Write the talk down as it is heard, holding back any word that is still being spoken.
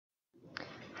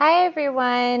Hi,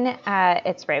 everyone.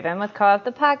 It's Raven with Co-op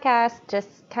the Podcast.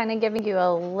 Just kind of giving you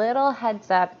a little heads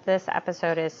up. This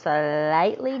episode is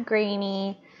slightly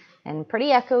grainy and pretty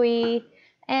echoey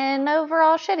and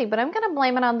overall shitty, but I'm going to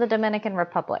blame it on the Dominican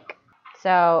Republic.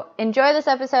 So enjoy this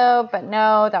episode, but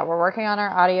know that we're working on our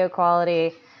audio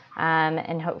quality,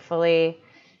 and hopefully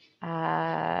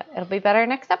it'll be better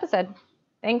next episode.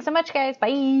 Thanks so much, guys.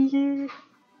 Bye.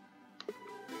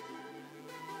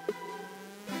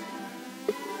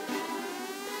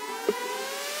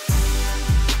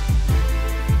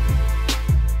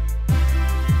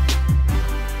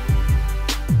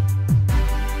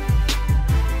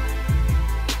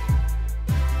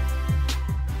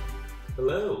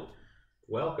 Hello,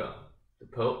 welcome to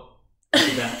Pope.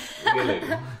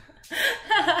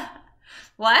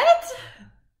 What?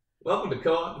 Welcome to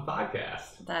Co-op the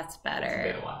Podcast. That's better.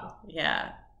 It's been a while.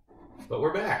 Yeah. But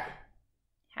we're back.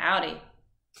 Howdy.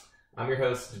 I'm your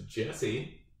host,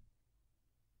 Jesse.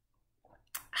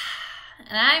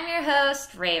 And I'm your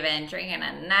host, Raven, drinking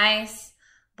a nice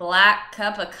black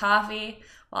cup of coffee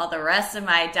while the rest of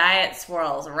my diet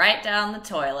swirls right down the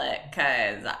toilet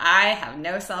because I have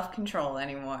no self-control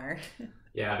anymore.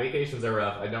 Yeah, vacations are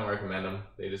rough. I don't recommend them.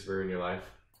 They just ruin your life.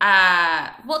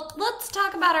 Well, let's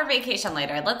talk about our vacation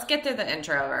later. Let's get through the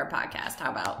intro of our podcast.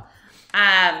 How about?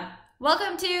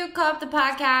 Welcome to Co-op the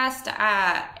Podcast.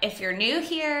 If you're new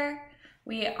here,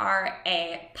 we are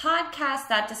a podcast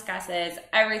that discusses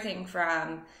everything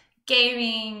from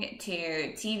gaming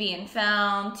to TV and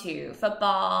film to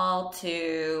football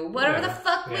to whatever the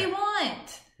fuck we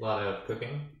want. A lot of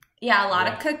cooking. Yeah, a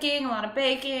lot of cooking, a lot of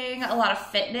baking, a lot of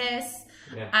fitness.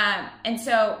 Yeah. And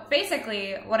so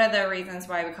basically one of the reasons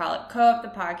why we call it Co-op the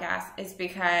Podcast is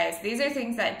because these are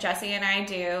things that Jesse and I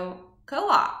do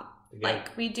co-op.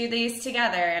 Like we do these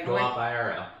together and Co-op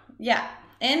IRL. Yeah,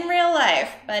 in real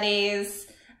life, buddies.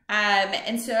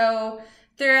 And so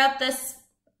throughout this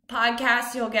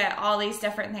podcast, you'll get all these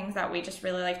different things that we just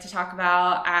really like to talk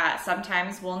about.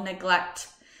 Sometimes we'll neglect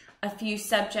a few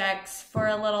subjects for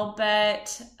a little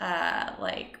bit.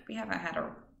 Like we haven't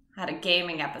had a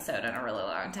gaming episode in a really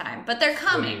long time, but they're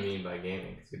coming. What do you mean by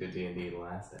gaming? Because we did D&D the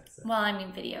last episode. Well, I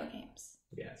mean video games.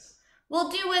 Yes. We'll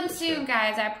do one soon,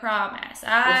 guys. I promise.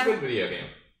 What's a good video game?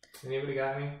 Anybody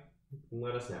got any?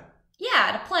 Let us know.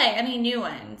 Yeah, to play any new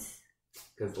ones.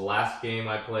 Because the last game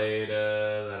I played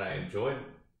that I enjoyed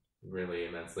really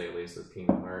immensely, at least, was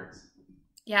Kingdom Hearts.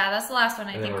 Yeah, that's the last one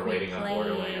I think we played. And then we're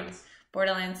waiting on Borderlands.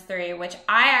 Borderlands 3, which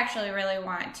I actually really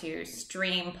want to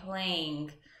stream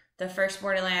playing the first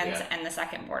Borderlands and the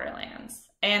second Borderlands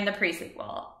and the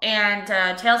pre-sequel and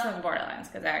Tales from the Borderlands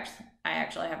because I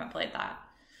actually haven't played that.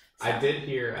 So. I did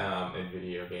hear in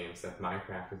video games that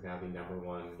Minecraft is now the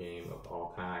 #1 game of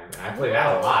all time, and I play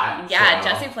that a lot. Yeah, so.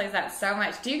 Jesse plays that so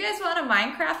much. Do you guys want a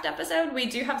Minecraft episode? We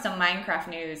do have some Minecraft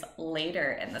news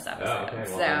later in this episode. Oh, okay. Well,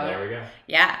 so there we go.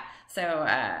 Yeah, so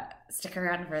stick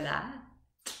around for that.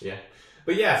 Yeah.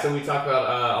 But yeah, so we talk about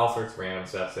all sorts of random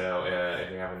stuff, so if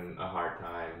you're having a hard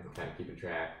time kind of keeping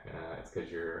track, it's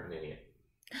because you're an idiot.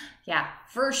 Yeah,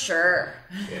 for sure.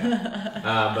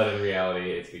 Yeah. But in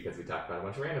reality, it's because we talk about a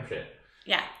bunch of random shit.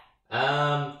 Yeah.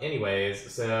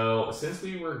 Anyways, so since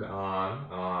we were gone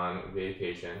on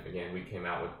vacation, again, we came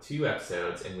out with 2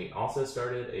 episodes, and we also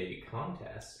started a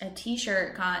contest. A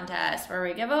t-shirt contest where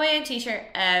we give away a t-shirt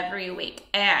every week.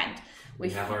 And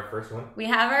we have our first one. We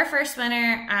have our first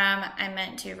winner. I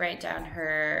meant to write down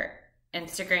her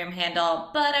Instagram handle,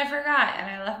 but I forgot, and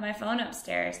I left my phone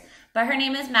upstairs. But her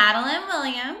name is Madeline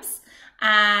Williams,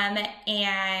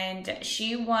 and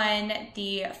she won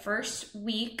the first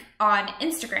week on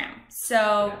Instagram.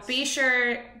 So be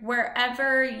sure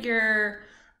wherever you're,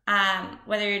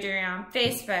 whether you're doing it on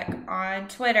Facebook, on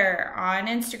Twitter, on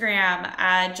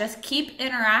Instagram, just keep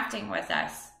interacting with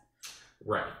us.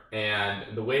 Right.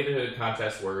 And the way the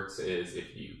contest works is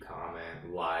if you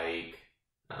comment, like,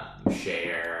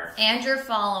 share. And you're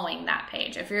following that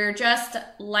page. If you're just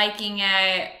liking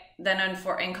it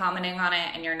and commenting on it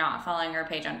and you're not following our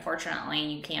page, unfortunately,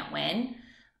 you can't win.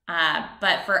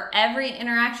 But for every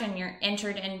interaction, you're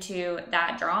entered into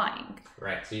that drawing.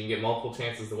 Right. So you can get multiple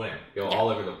chances to win. Go all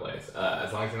over the place.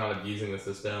 As long as you're not abusing the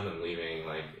system and leaving,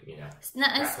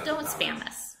 don't spam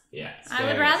us. Yeah. I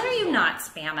would rather you not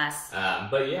spam us.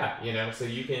 But yeah, so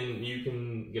you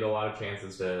can get a lot of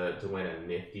chances to win a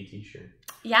nifty t-shirt.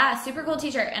 Yeah, super cool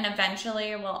t-shirt. And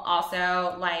eventually we'll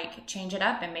also change it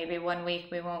up, and maybe one week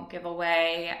we won't give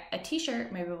away a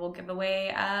t-shirt. Maybe we'll give away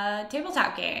a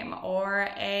tabletop game or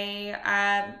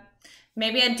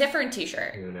maybe a different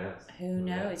t-shirt. Who knows? Who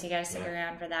knows? You gotta stick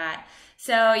around for that.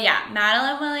 So yeah,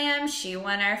 Madeline Williams, she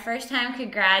won our first time.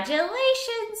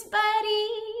 Congratulations, buddy.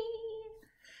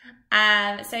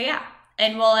 So yeah,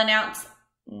 and we'll announce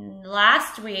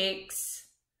last week's.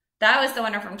 That was the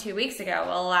winner from 2 weeks ago.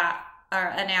 We'll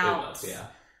announce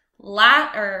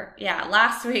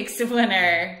last week's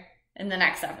winner in the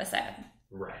next episode.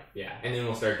 Right, yeah. And then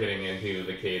we'll start getting into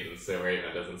the cadence so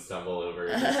Raven doesn't stumble over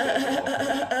his schedule.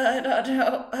 I don't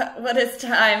know. What is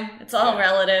time? It's all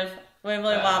relative.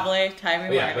 Wibbly wobbly,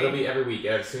 timey-wimey. Yeah, but it'll be every week.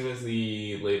 As soon as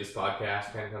the latest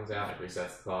podcast kind of comes out, it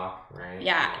resets the clock, right?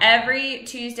 Yeah, every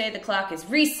Tuesday the clock is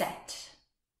reset.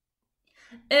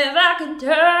 If I can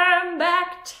turn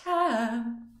back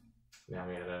time. Now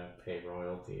we gotta pay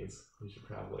royalties. We should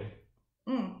probably.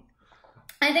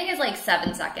 I think it's like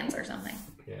 7 seconds or something.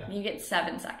 Yeah. You get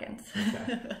 7 seconds.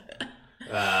 Okay.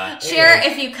 Sure,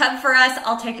 if you come for us,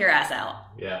 I'll take your ass out.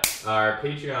 Yeah. Our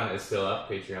Patreon is still up.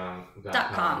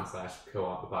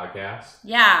 Patreon.com/co-op-the-podcast.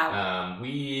 Yeah.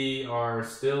 We are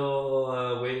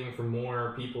still waiting for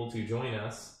more people to join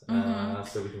us.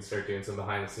 So we can start doing some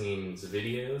behind the scenes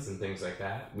videos and things like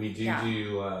that. We do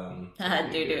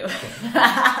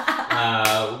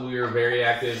we are very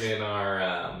active in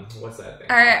our what's that thing?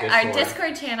 Our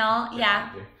Discord channel. Yeah.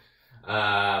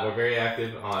 We're very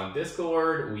active on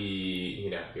Discord. We,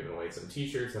 giving away some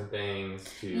t-shirts and things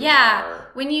to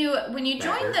when you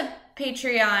join the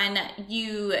Patreon,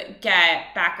 you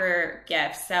get backer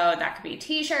gifts. So that could be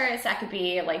t-shirts, that could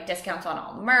be like discounts on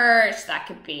all merch, that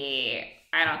could be,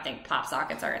 I don't think pop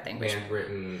sockets are a thing.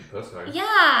 Handwritten postcards.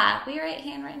 Yeah, we write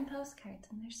handwritten postcards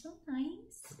and they're so nice.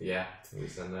 Yeah, we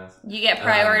send those. You get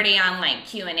priority on like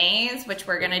Q&As, which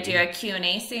we're going to do a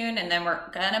Q&A soon, and then we're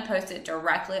going to post it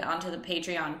directly onto the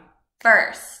Patreon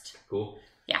first. Cool.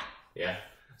 Yeah. Yeah.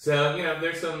 So,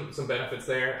 there's some benefits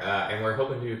there, and we're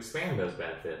hoping to expand those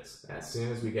benefits as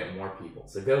soon as we get more people.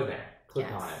 So go there, click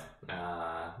on it,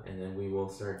 and then we will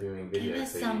start doing videos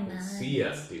so you can see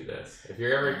us do this. If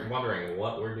you're ever wondering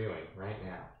what we're doing right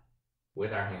now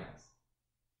with our hands,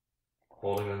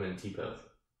 holding them in T-pose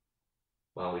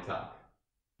while we talk,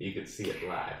 you could see it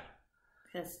live.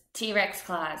 Because T-Rex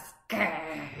claws.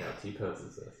 Grr. No, T-pose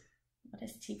is this. What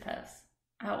is T-pose?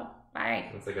 Oh, bye.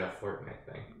 It's like a Fortnite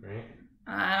thing, right?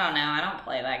 I don't know. I don't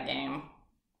play that game.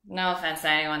 No offense to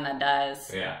anyone that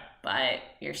does. Yeah. But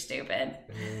you're stupid.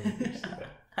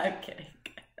 I'm kidding.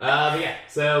 Yeah,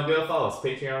 so go follow us.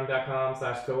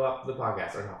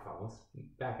 Patreon.com/co-op-the-podcast. Or not follow us.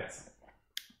 Back us.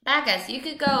 Back us. You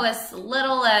could go as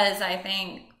little as, I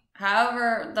think,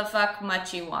 however the fuck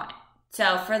much you want.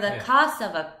 So for the cost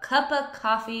of a cup of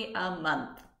coffee a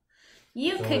month,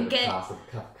 you could get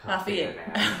coffee an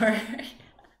hour.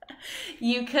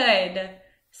 You could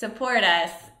support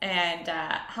us and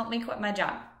help me quit my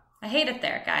job. I hate it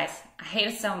there, guys. I hate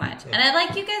it so much. And I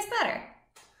like you guys better.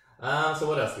 So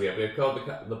what else do we have? We have called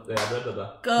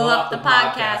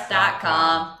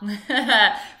GoUpThePodcast.com,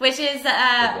 which is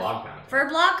for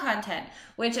blog content,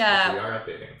 which we are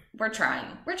updating. We're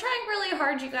trying really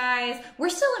hard, you guys. We're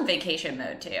still in vacation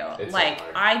mode too. It's like so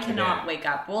I cannot wake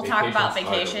up. We'll talk about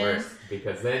vacation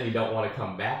because then you don't want to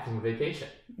come back from vacation.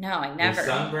 No, I never. You're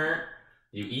sunburnt.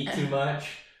 You eat too much,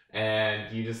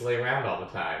 and you just lay around all the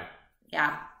time.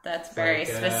 Yeah. That's very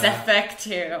specific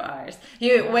to ours.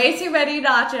 You eat way too many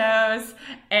nachos,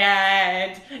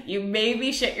 and you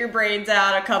maybe shit your brains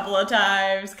out a couple of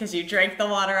times because you drank the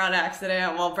water on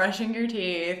accident while brushing your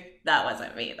teeth. That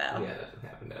wasn't me, though. Yeah, that didn't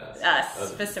happen to us.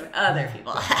 Other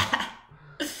people.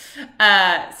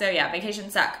 So yeah,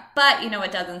 vacations suck. But you know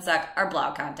what doesn't suck? Our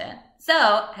blog content.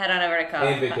 So head on over to Co-op.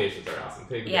 And vacations are awesome.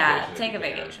 Take a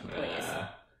vacation, please.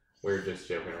 We're just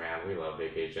joking around. We love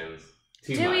vacations.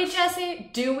 Do we,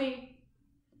 Jesse? Do we?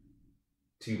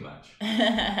 Too much.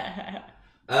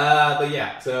 But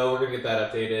yeah, so we're going to get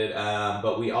that updated.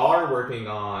 But we are working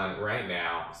on right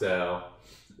now. So,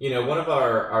 one of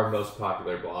our most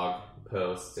popular blog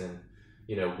posts and,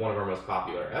 one of our most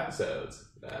popular episodes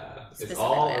is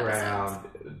all around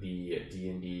the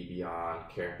D&D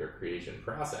Beyond character creation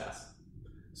process.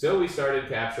 So we started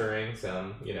capturing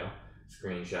some,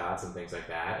 screenshots and things like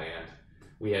that. And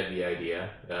we had the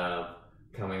idea of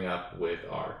coming up with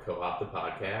our Co-op the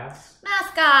Podcast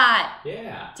mascot.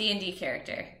 Yeah. D&D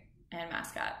character and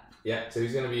mascot. Yeah, so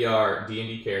he's going to be our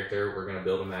D&D character. We're going to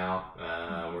build him out.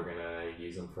 We're going to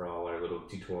use him for all our little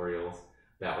tutorials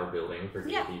that we're building for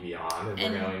D&D Beyond.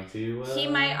 And we're going to... he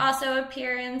might also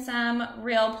appear in some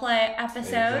real play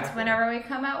episodes whenever we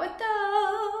come out with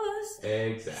those.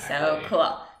 Exactly. So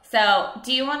cool. So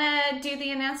do you want to do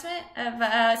the announcement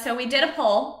of... so we did a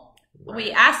poll. Right.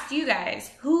 We asked you guys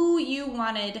who you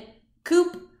wanted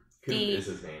Coop is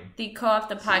his name. The Co-op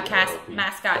the Podcast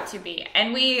mascot to be.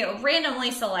 And we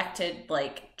randomly selected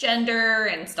like gender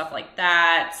and stuff like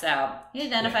that. So he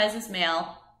identifies as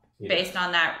male based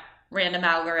on that random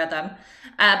algorithm.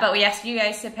 But we asked you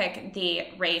guys to pick the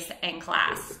race and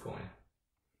class. It's a coin.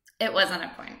 It wasn't a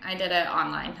coin. I did it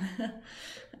online.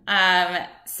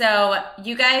 So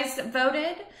you guys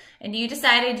voted, and you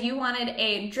decided you wanted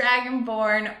a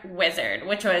dragonborn wizard,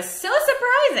 which was so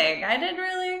surprising. I didn't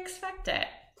really expect it.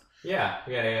 Yeah.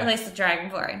 At least a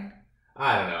dragonborn.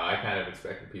 I don't know. I kind of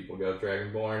expected people to go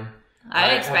dragonborn.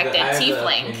 I expected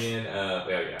tiefling.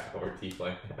 Or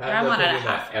tiefling. I wanted a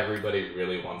that everybody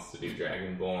really wants to do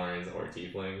dragonborns or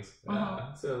tieflings.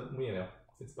 So,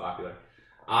 it's popular.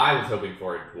 I was hoping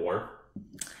for a dwarf.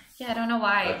 Yeah, I don't know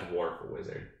why. A dwarf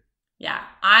wizard. Yeah,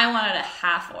 I wanted a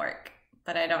half orc,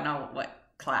 but I don't know what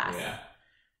class. Yeah.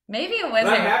 Maybe a wizard.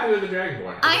 But I'm happy with the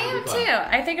dragonborn. I am too.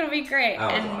 I think it'll be great.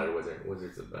 I always wanted a wizard.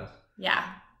 Wizards are the best. Yeah,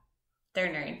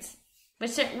 they're nerds.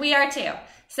 Which we are too.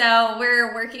 So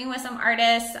we're working with some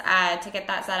artists to get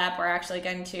that set up. We're actually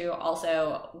going to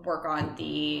also work on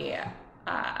the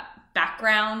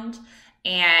background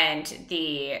and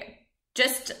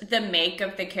just the make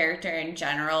of the character in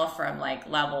general from like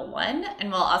level 1, and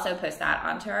we'll also post that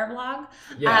onto our blog.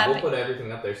 Yeah, we'll put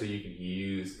everything up there so you can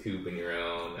use Coop in your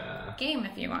own game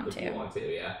if you want to. If you want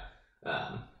to, yeah.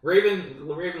 Raven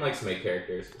likes to make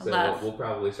characters, so we'll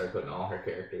probably start putting all her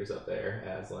characters up there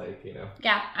as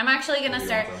Yeah, I'm actually gonna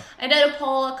start. I did a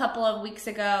poll a couple of weeks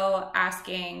ago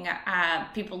asking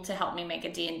people to help me make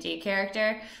a D&D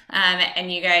character,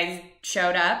 and you guys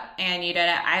showed up and you did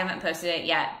it. I haven't posted it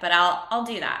yet, but I'll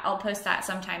do that. I'll post that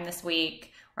sometime this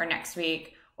week or next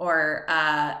week or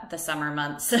the summer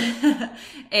months,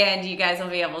 and you guys will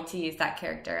be able to use that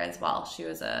character as well. She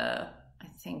was a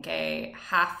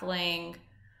halfling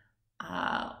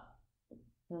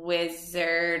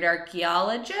wizard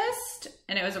archaeologist,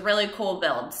 and it was a really cool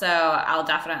build, so I'll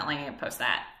definitely post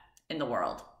that in the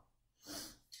world.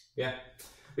 Yeah,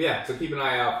 so keep an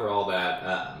eye out for all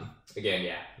that.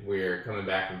 Again, we're coming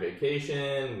back from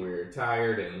vacation, we're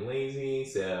tired and lazy,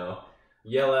 so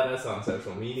yell at us on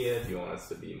social media if you want us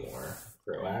to be more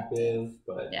proactive,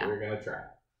 but we're gonna try.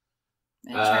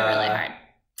 I try really hard.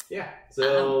 Yeah.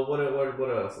 So what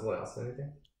else? What else?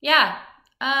 Anything? Yeah.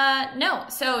 No.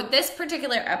 So this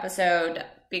particular episode,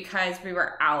 because we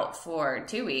were out for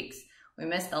 2 weeks, we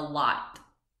missed a lot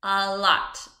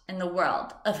in the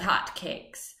world of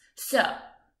hotcakes. So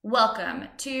welcome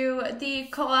to the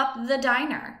Co-op The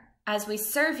Diner, as we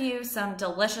serve you some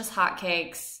delicious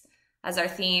hotcakes as our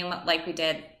theme, like we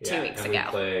did 2 weeks ago.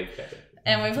 We play ketchup.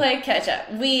 And we play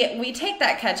ketchup. We take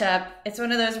that ketchup. It's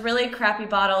one of those really crappy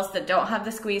bottles that don't have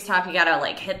the squeeze top. You gotta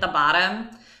like hit the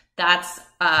bottom. That's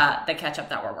the ketchup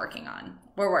that we're working on.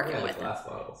 We're working with the glass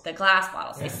bottles. The glass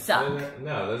bottles. They suck.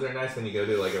 Those are nice when you go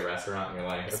to like a restaurant and you're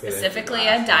like, okay, specifically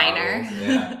a diner.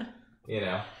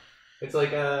 Yeah. It's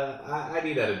like I'd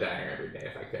eat at a diner every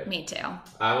day if I could. Me too.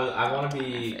 I want to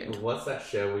be. What's that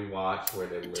show we watch where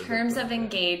they live? Terms of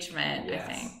Engagement. Yes.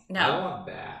 I think. No. I want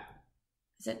that.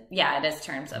 Is it? Yeah, it is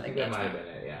Terms of Engagement. That might have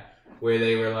been it. Yeah. Where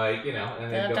they were like,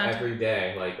 and they go every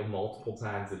day, like multiple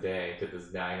times a day, to this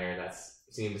diner that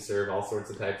seemed to serve all sorts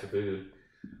of types of food.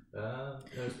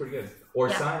 It was pretty good. Or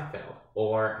Seinfeld,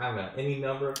 or I don't know, any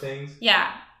number of things.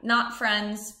 Yeah, not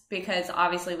Friends, because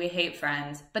obviously we hate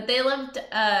Friends, but they lived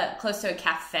close to a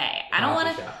cafe. I don't want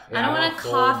a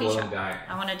coffee shop.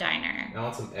 I want a diner. I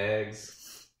want some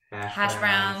eggs, hash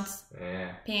browns,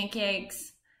 pancakes.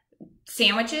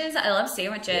 Sandwiches. I love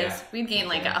sandwiches. Yeah, we've gained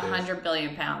like 100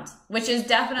 billion pounds, which is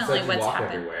definitely what's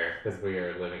happened. Everywhere because we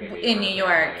are living in New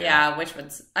York. Yeah, which would,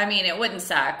 it wouldn't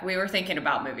suck. We were thinking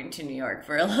about moving to New York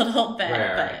for a little bit,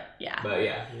 but yeah. But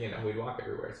yeah, we'd walk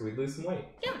everywhere, so we'd lose some weight.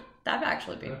 Yeah, that'd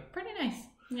actually be pretty nice.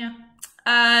 Yeah.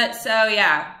 So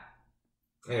yeah.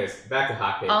 Anyways, back to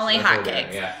hotcakes. Only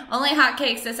hotcakes. Yeah. Only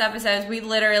hotcakes this episode. We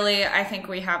literally, I think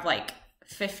we have like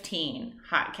 15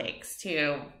 hotcakes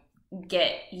to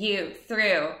get you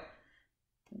through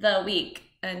the week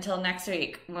until next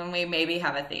week when we maybe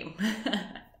have a theme.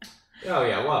 Oh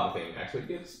yeah, we'll have a theme next week.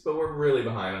 But we're really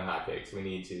behind on hotcakes. We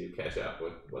need to catch up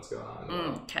with what's going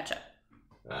on. Catch up.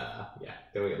 Yeah.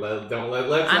 Let's I'm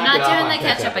not doing the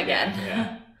ketchup again.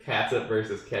 Yeah. Catsup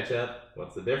versus ketchup.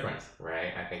 What's the difference,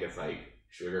 right? I think it's like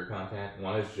sugar content.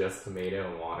 One is just tomato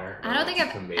and water. I don't think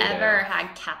I've ever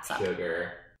had catsup.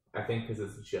 Sugar. I think because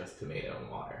it's just tomato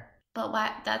and water. But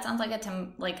what? That sounds like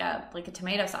a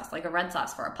tomato sauce, like a red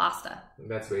sauce for a pasta.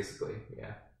 That's basically,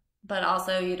 yeah. But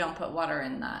also, you don't put water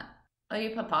in that. Oh, you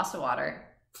put pasta water.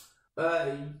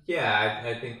 Yeah,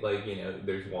 I think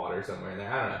there's water somewhere in there.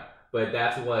 I don't know, but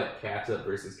that's what catsup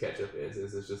versus ketchup is.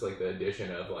 It's just like the addition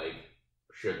of like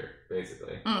sugar,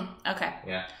 basically. Okay.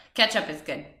 Yeah. Ketchup is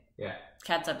good. Yeah.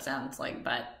 Catsup sounds like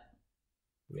butt.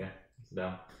 Yeah.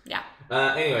 dumb. Yeah.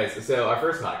 Anyways, so our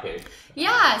first hot cake.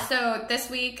 Yeah, so this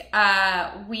week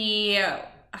we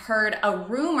heard a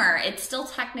rumor. It's still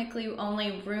technically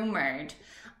only rumored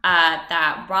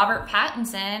that Robert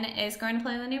Pattinson is going to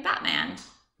play the new Batman.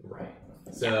 Right.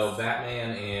 So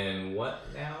Batman in what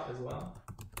now as well?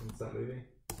 What's that movie?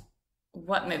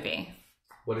 What movie?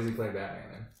 What is he playing Batman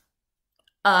in?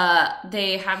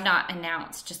 They have not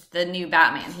announced just the new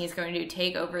Batman. He's going to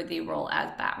take over the role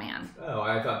as Batman. Oh,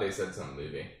 I thought they said some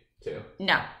movie too.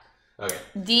 No. Okay.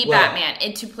 Batman.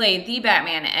 And to play the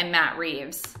Batman and Matt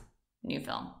Reeves' new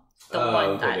film.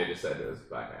 Okay, they just said it was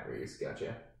by Matt Reeves.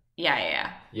 Gotcha.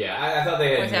 Yeah. Yeah, I thought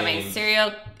they had having a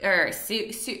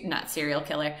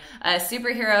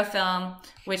superhero film,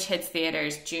 which hits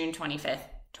theaters June 25th,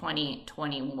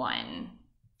 2021.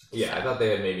 Yeah, I thought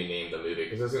they had maybe named the movie,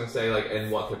 because I was going to say, like, in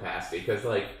what capacity? Because,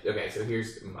 like, okay, so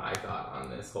here's my thought on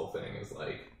this whole thing is,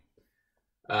 like,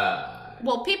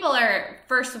 well, people are,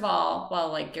 first of all,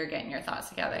 like, you're getting your thoughts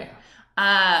together.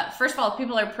 Yeah. First of all,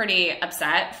 people are pretty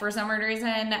upset for some weird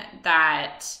reason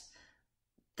that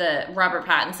the Robert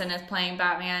Pattinson is playing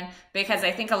Batman, because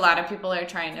I think a lot of people are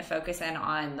trying to focus in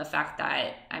on the fact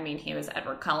that, I mean, he was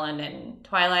Edward Cullen in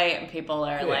Twilight, and people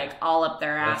are, like, all up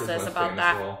their asses about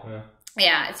that.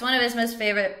 Yeah, it's one of his most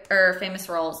famous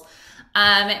roles.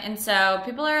 And so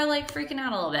people are like freaking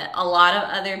out a little bit. A lot of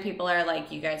other people are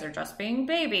like, you guys are just being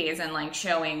babies, and like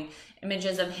showing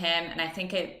images of him. And I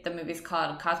think the movie's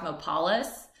called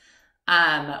Cosmopolis,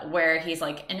 where he's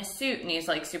like in a suit and he's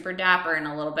like super dapper and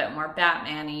a little bit more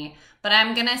Batman-y. But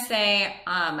I'm going to say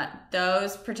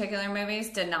those particular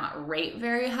movies did not rate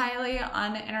very highly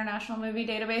on the International Movie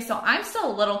Database. So I'm still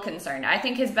a little concerned. I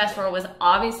think his best role was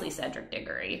obviously Cedric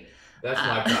Diggory. That's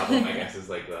my problem, I guess, is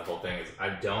like the whole thing is I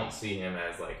don't see him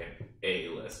as like an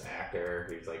A-list actor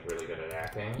who's like really good at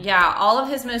acting. Yeah, all of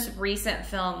his most recent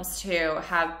films too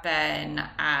have been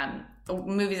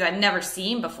movies I'd never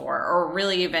seen before or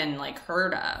really even like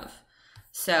heard of.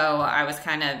 So I was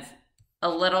kind of a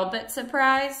little bit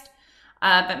surprised.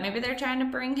 But maybe they're trying to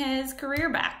bring his career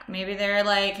back. Maybe they're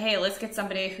like, hey, let's get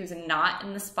somebody who's not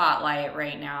in the spotlight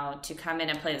right now to come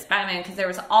in and play this Batman, because there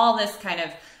was all this kind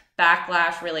of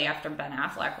backlash really after Ben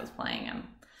Affleck was playing him.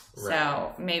 Right.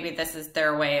 So maybe this is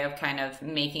their way of kind of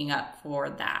making up for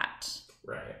that.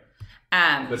 Right.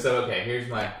 But so, okay, here's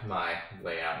my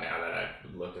layout now that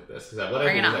I've looked at this. Because what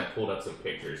I did is I pulled up some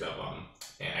pictures of him,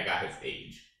 and I got his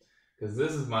age. Because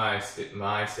this is my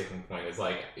sticking point is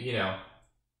like, you know,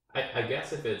 I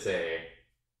guess if it's a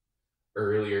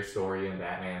earlier story in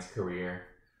Batman's career,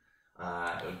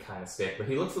 it would kind of stick. But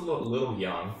he looks a little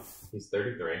young. He's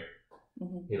 33.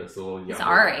 Mm-hmm. He looks a little younger. He's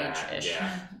our age-ish.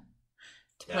 Yeah.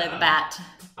 To play the Bat.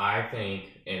 I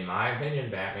think, in my opinion,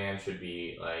 Batman should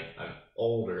be like an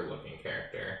older looking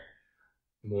character.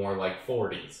 More like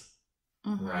 40s.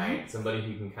 Mm-hmm. Right? Somebody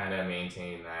who can kind of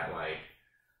maintain that, like,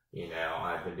 you know,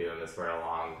 I've been doing this for a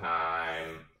long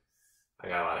time. I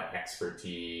got a lot of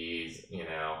expertise, you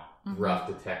know, rough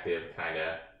detective kind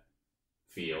of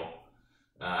feel.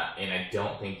 And I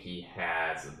don't think he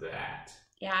has that.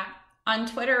 Yeah. On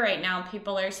Twitter right now,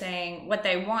 people are saying what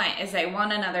they want is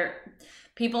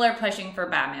people are pushing for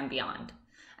Batman Beyond.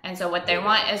 And so what they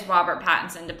want is Robert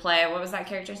Pattinson to play, what was that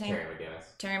character's name?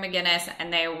 Terry McGinnis.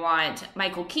 And they want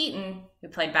Michael Keaton, who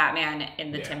played Batman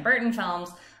in the Tim Burton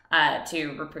films,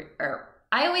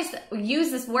 I always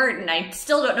use this word and I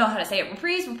still don't know how to say it.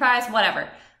 Reprise, whatever.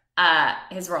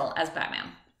 His role as Batman.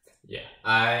 Yeah,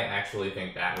 I actually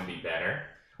think that would be better.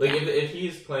 Like, if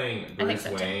he's playing Bruce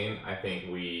Wayne, I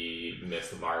think we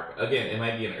missed the mark. Again, it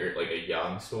might be a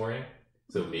young story,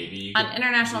 so maybe on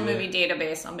International Movie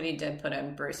Database, somebody did put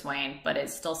in Bruce Wayne, but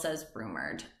it still says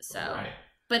rumored. So,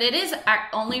 but it is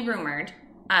only rumored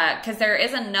because there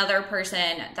is another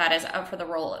person that is up for the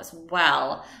role as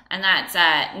well, and that's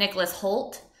Nicholas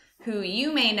Hoult, who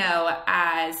you may know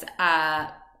as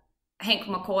Hank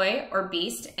McCoy or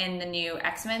Beast in the new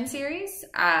X-Men series.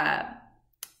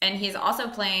 And he's also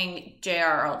playing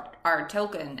J.R.R.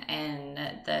 Tolkien in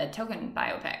the Tolkien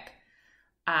biopic.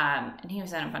 And he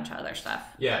was in a bunch of other stuff.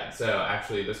 Yeah, so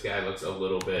actually this guy looks a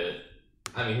little bit...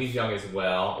 I mean, he's young as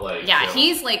well. Like, yeah, so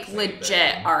he's like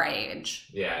legit our age.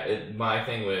 Yeah, my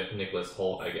thing with Nicholas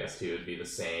Hoult, I guess, too, would be the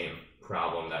same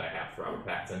problem that I have for Robert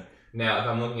Pattinson. Now, if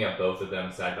I'm looking at both of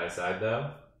them side by side,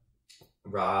 though,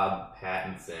 Rob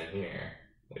Pattinson here...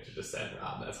 which I just said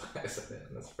Rob, that's why I said it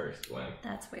in this first one.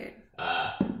 That's weird.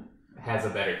 Has a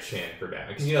better chin for Batman.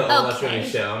 Because, you know, all that's going to be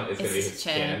shown is going to be his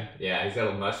chin. Yeah, he's got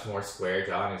a much more square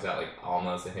jaw, and he's got, like,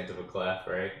 almost a hint of a cleft,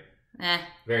 right?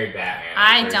 Very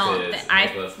Batman.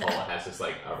 Nicholas Hoult has just,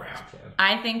 like, a round chin.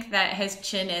 I think that his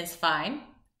chin is fine.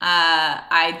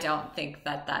 I don't think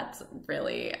that's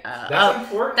really. That's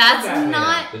important. That's for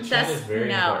not. The chin That's is very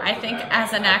no. important I for think Batman.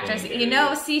 as an I actress, think you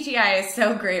know, CGI is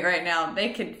so great right now. They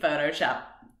could Photoshop.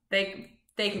 They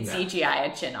can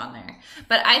CGI a chin on there.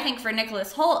 But I think for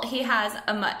Nicholas Hoult, he has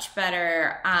a much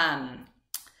better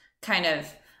kind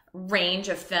of range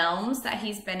of films that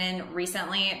he's been in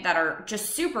recently that are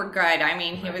just super good. I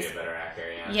mean, he was a better actor.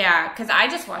 Yeah. Yeah, because I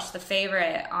just watched The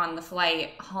Favorite on the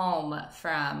flight home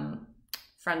from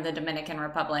the Dominican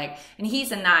Republic, and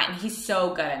he's in that, and he's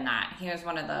so good in that. He was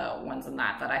one of the ones in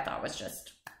that I thought was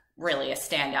just really a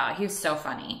standout. He was so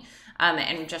funny,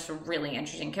 and just a really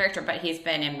interesting character. But he's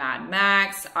been in Mad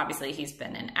Max. Obviously, he's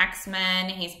been in X-Men.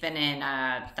 He's been in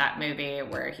that movie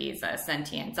where he's a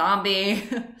sentient zombie.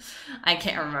 I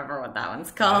can't remember what that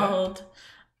one's called.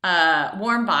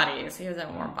 Warm Bodies. He was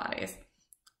in Warm Bodies.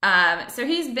 So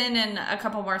he's been in a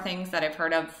couple more things that I've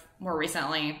heard of more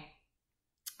recently.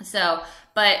 So,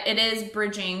 but it is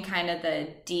bridging kind of the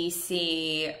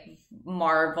DC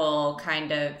Marvel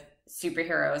kind of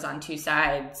superheroes on two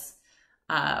sides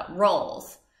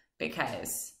roles,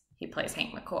 because he plays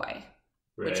Hank McCoy,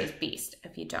 which is Beast,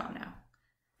 if you don't know.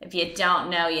 If you don't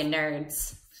know, you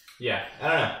nerds. Yeah,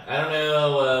 I don't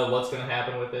know what's going to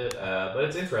happen with it, but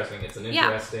it's interesting. It's an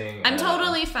interesting... I'm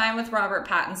totally fine with Robert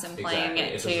Pattinson playing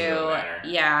it too.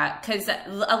 Yeah, because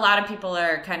a lot of people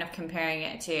are kind of comparing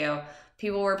it to...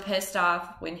 People were pissed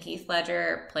off when Heath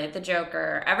Ledger played the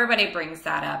Joker. Everybody brings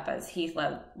that up as Heath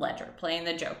Ledger playing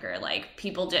the Joker. Like,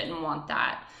 people didn't want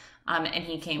that. And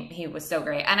he was so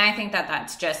great. And I think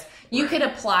that's just, you could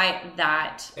apply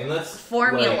that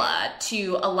formula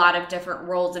to a lot of different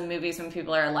roles in movies when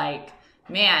people are like,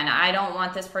 man, I don't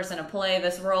want this person to play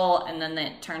this role. And then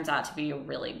it turns out to be a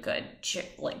really good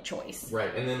choice.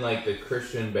 Right. And then like the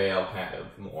Christian Bale kind of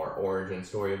more origin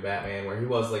story of Batman, where he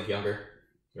was like younger,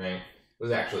 right? Was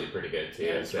actually pretty good too.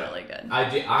 It was really good.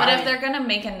 But if they're gonna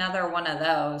make another one of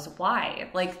those,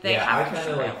 why? Like they have to. I kind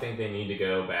of like think they need to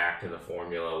go back to the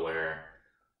formula where,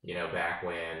 you know, back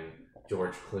when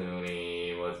George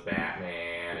Clooney was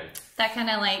Batman, and that kind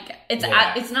of like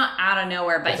it's not out of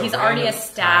nowhere, but he's already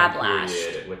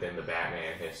established within the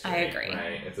Batman history. I agree.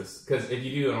 Right? It's because if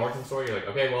you do an origin story, you're like,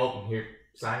 okay, well, here,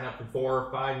 sign up for 4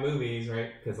 or 5 movies,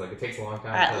 right? Because like it takes a long time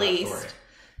to tell that story.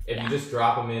 If you just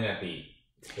drop them in at the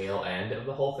tail end of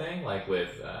the whole thing, like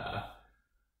with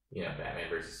you know, Batman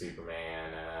versus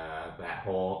Superman, that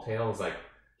whole tale was like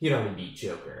he'd already beat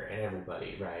Joker and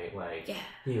everybody, right? Like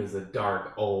he was a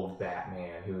dark old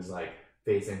Batman who was like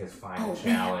facing his final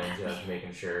challenge of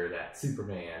making sure that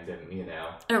Superman didn't, you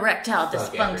know, erectile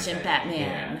dysfunction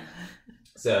Batman. Yeah.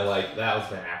 So like that was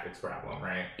Ben Affleck's problem,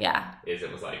 right? Yeah, is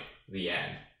it was like the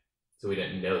end, so we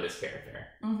didn't know this character.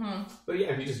 Mm-hmm. But yeah,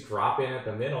 if you just drop in at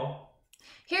the middle.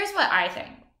 Here's what I think.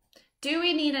 Do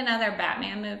we need another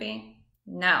Batman movie?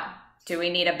 No. Do we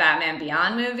need a Batman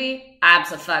Beyond movie?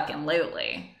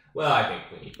 Abso-fucking-lutely. Well, I think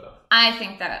we need both. I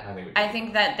think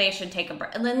that they should take a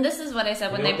break. And then this is what I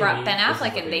said when they brought Ben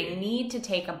Affleck in. They need to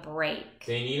take a break.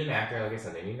 They need an actor, like I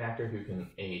said, they need an actor who can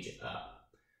age up.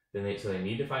 So they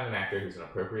need to find an actor who's an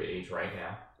appropriate age right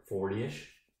now, 40-ish.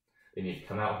 They need to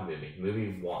come out with a movie.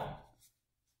 Movie 1.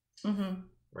 Mm-hmm.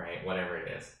 Right? Whatever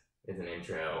it is. It's an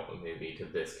intro movie to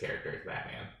this character as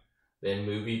Batman. Then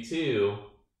movie 2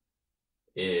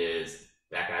 is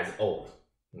that guy's old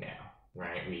now,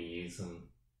 right? We use some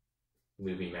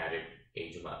movie magic,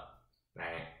 age him up,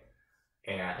 right?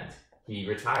 And he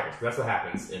retires. That's what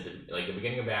happens in the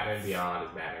beginning of Batman Beyond,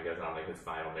 as Batman goes on like his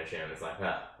final mission. It's like,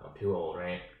 I'm too old,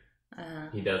 right?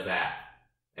 He does that,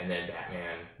 and then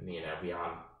Batman, you know,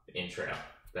 Beyond intro.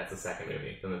 That's the second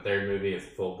movie. Then the third movie is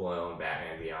full-blown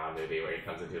Batman Beyond movie where he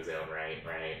comes into his own right?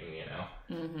 And, you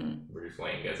know, Bruce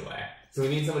Wayne goes away. So we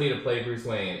need somebody to play Bruce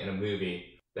Wayne in a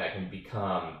movie that can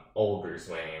become old Bruce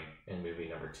Wayne in movie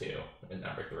number 2 and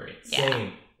number 3. Yeah.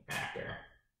 Same actor.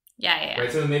 Yeah.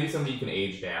 Right, so maybe somebody can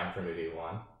age down for movie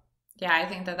 1. Yeah, I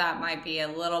think that might be a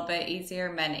little bit easier.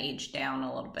 Men age down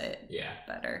a little bit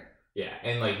better. Yeah,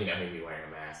 and like, you know, maybe wearing a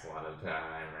mask a lot of the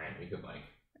time, right? We could like...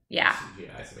 Yeah.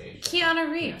 CGI some age.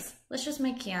 Keanu Reeves. Yeah. Let's just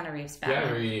make Keanu Reeves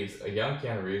Batman. A young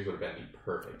Keanu Reeves would have been the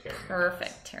perfect Terry McGinnis.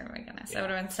 Perfect Terry McGinnis. That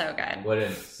would have been so good. Would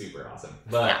have been super awesome.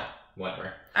 But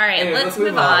whatever. All right, anyway, let's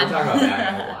move on. We're talking about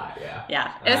Batman a lot,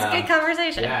 Yeah, it was a good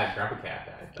conversation. Yeah, Grumpy Cat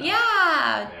died.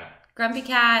 Yeah. Grumpy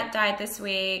Cat died this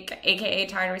week, aka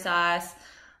Tartar Sauce.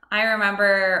 I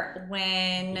remember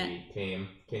when he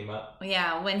came up.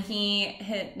 Yeah, when he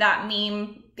hit that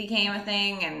meme became a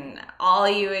thing, and all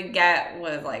you would get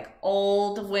was like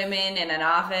old women in an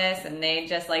office, and they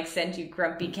just like sent you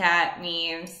Grumpy Cat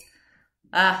memes.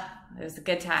 It was a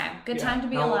good time. Good time to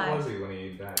be alive. How old was he when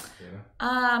he died? You know?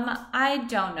 I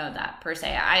don't know that per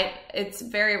se. It's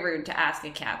very rude to ask a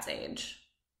cat's age.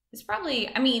 It's probably,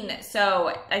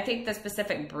 so I think the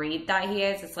specific breed that he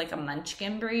is, it's like a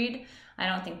munchkin breed. I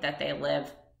don't think that they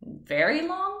live very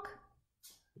long.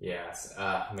 Yes.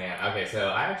 Man. Okay, so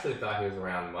I actually thought he was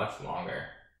around much longer.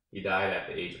 He died at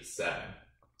the age of 7.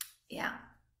 Yeah.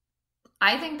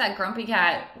 I think that Grumpy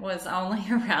Cat was only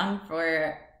around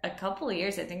for a couple of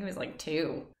years. I think it was like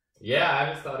 2. Yeah,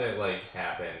 I just thought it,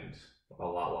 happened a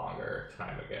lot longer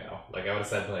time ago. I would have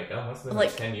said, must have been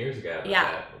 10 years ago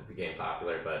that it became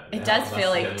popular, but it does feel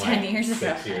like 10 years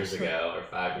ago. 6 years ago or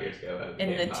 5 years ago. That it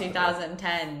in the popular.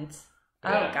 2010s.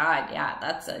 Yeah. Oh, God, yeah.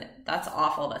 That's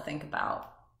awful to think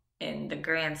about in the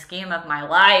grand scheme of my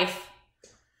life.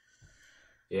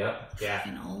 Yep, yeah.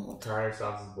 Fucking old. Tartar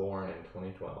Sauce was born in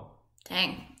 2012.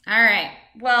 Dang. All right.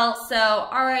 Well, so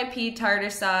R.I.P. Tartar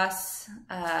Sauce.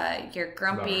 Your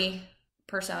grumpy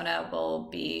persona will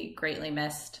be greatly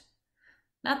missed.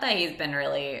 Not that he's been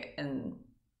really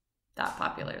that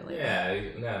popular lately. Yeah,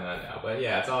 no. But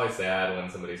yeah, it's always sad when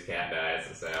somebody's cat dies.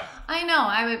 So I know.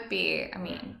 I would be,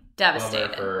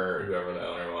 devastated. Bummer for whoever the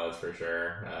owner was, for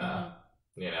sure.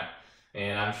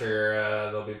 And I'm sure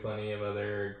there'll be plenty of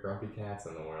other grumpy cats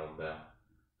in the world, though.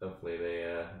 Hopefully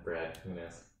they bred. Who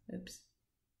knows? Oops.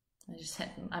 I just hit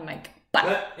my mic.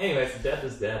 But anyways, death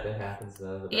is death. It happens to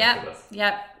the best of us.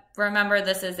 Yep. Remember,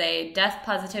 this is a death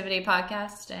positivity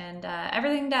podcast, and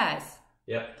everything dies.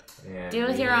 Yep. And deal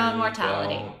with your own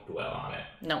mortality. Don't dwell on it.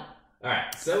 No. All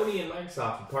right. Sony and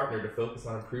Microsoft have partnered to focus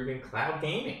on improving cloud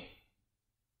gaming,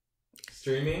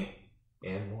 streaming,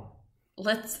 and more.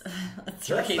 Let's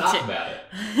talk about it.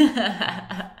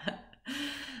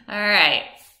 All right.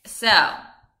 So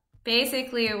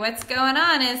basically what's going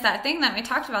on is that thing that we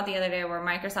talked about the other day where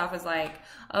Microsoft was like,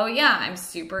 oh yeah, I'm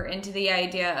super into the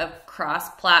idea of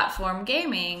cross-platform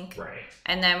gaming. Right.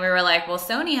 And then we were like, well,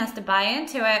 Sony has to buy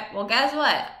into it. Well, guess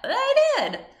what? They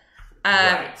did.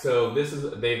 Right. So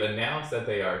they've announced that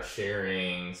they are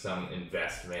sharing some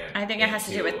investment. I think it has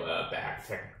to do with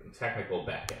technical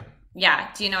backend. Yeah.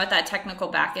 Do you know what that technical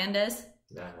backend is?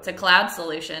 No, it's a cloud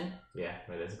solution. Yeah,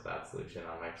 it is a cloud solution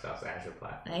on Microsoft's Azure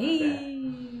platform.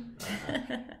 Hey.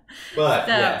 But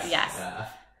so, yes.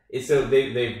 So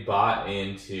they've bought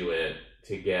into it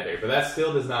together. But that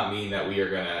still does not mean that we are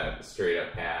going to straight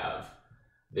up have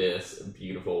this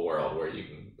beautiful world where you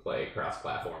can play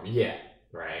cross-platform yet,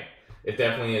 right? It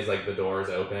definitely is the door's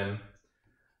open.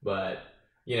 But,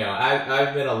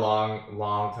 I've been a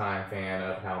long time fan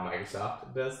of how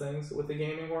Microsoft does things with the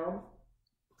gaming world.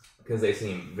 Because they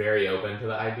seem very open to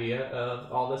the idea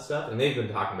of all this stuff. And they've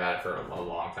been talking about it for a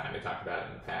long time. They talked about it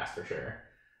in the past for sure.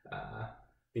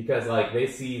 Because they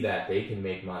see that they can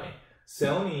make money.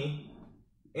 Sony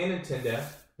and Nintendo,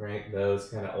 right? Those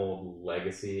kind of old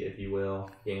legacy, if you will,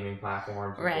 gaming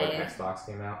platforms before Xbox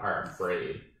came out are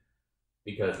afraid.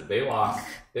 Because they lost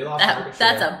market share.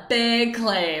 That's a big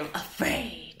claim.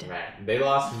 Afraid. Right. They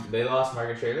lost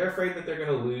market share. They're afraid that they're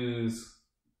going to lose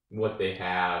what they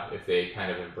have if they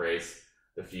kind of embrace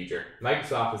the future.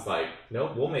 Microsoft is like,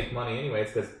 nope, we'll make money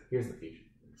anyways because here's the future.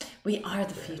 We are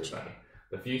the future. Everybody.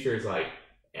 The future is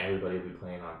everybody will be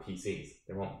playing on PCs.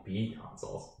 There won't be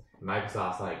consoles.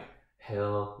 Microsoft's like,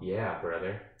 hell yeah,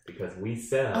 brother, because we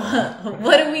sell.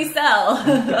 What do we sell?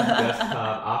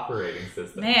 Desktop operating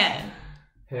system. Man.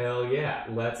 Hell yeah,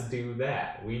 let's do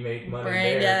that. We make money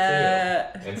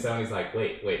there too. And Sony's like,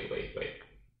 wait.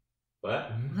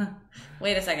 What?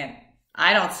 Wait a second.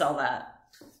 I don't sell that.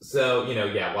 So,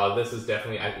 while this is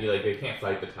definitely, I feel like they can't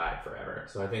fight the tide forever.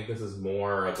 So I think this is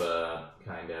more of a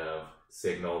kind of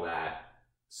signal that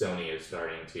Sony is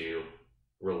starting to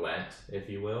relent, if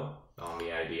you will, on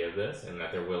the idea of this, and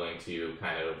that they're willing to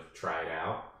kind of try it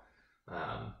out.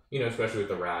 Especially with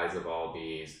the rise of all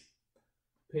these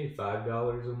pay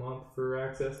 $5 a month for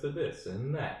access to this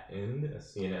and that and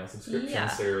this, subscription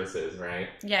services, right?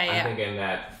 Yeah. I'm thinking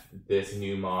that this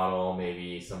new model,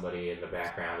 maybe somebody in the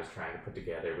background is trying to put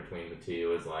together between the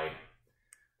two is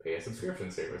pay a subscription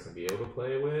service and be able to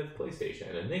play with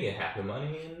PlayStation, and they get half the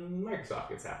money and Microsoft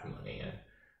gets half the money and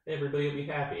everybody will be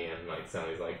happy, and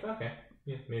Sony's like, okay,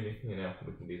 yeah, maybe, we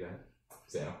can do that.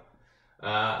 So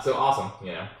awesome,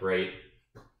 great.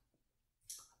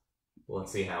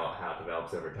 Let's see how it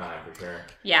develops over time, for sure.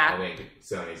 Yeah. I think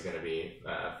Sony's going to be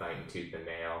fighting tooth and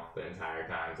nail the entire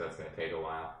time, so that's going to take a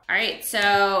while. All right,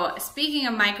 so speaking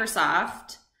of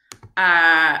Microsoft,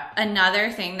 another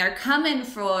thing, they're coming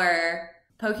for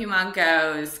Pokemon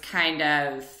Go's kind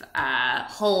of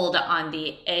hold on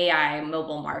the AI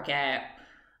mobile market.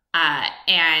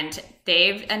 And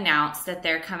they've announced that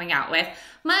they're coming out with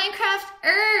Minecraft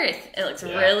Earth. It looks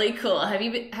really cool. Have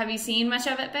you seen much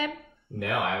of it, babe?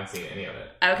 No, I haven't seen any of it.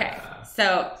 Okay,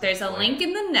 so there's a link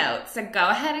in the notes, so go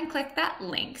ahead and click that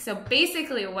link. So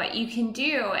basically what you can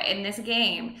do in this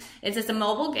game is it's a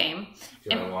mobile game.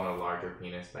 Do I want a larger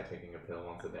penis by taking a pill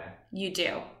once a day? You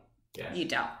do. Yes. You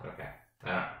don't. Okay.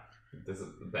 I don't. This is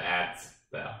the ads,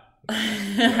 though. Do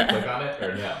I click on it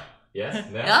or no? Yes?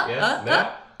 No? Yes?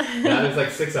 No? No, there's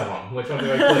like 6 of them. Which one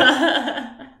do I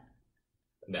click?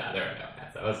 No, there are no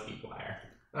ads. That was Geekwire.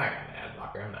 I got an ad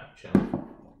blocker. I'm not chilling.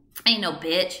 Ain't no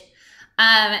bitch.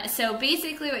 So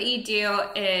basically what you do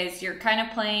is you're kind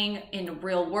of playing in the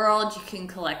real world. You can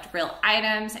collect real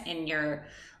items in your,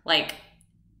 like,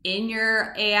 in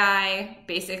your AI,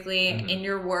 basically, in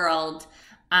your world.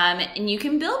 And you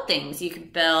can build things. You can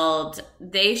build,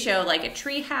 they show like a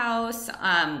tree house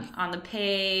on the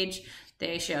page.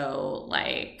 They show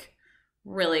like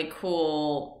really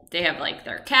cool, they have like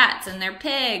their cats and their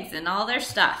pigs and all their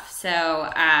stuff. So,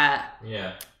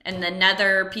 yeah. And the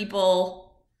nether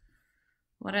people,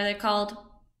 what are they called?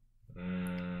 The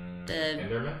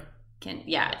Enderman?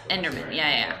 Enderman. Right.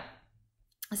 Yeah.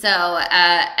 So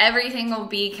everything will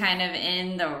be kind of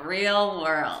in the real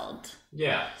world.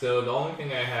 Yeah, so the only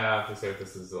thing I have to say with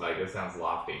this is, like, it sounds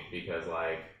lofty, because,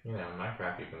 like, you know, in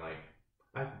Minecraft you can, like,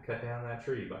 I can cut down that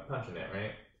tree by punching it,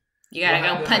 right? You gotta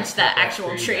go punch the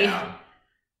actual tree.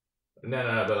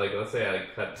 No, but, like, let's say I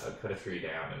cut a tree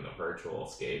down in the virtual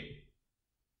scape.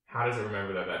 How does it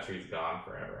remember that tree's gone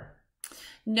forever?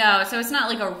 No, so it's not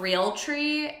like a real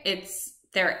tree, it's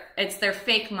their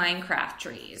fake Minecraft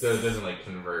trees. So it doesn't, like,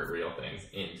 convert real things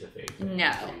into fake things?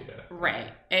 No,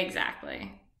 right,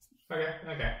 exactly.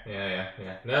 Okay. Yeah.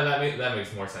 No, that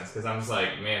makes more sense, because I'm just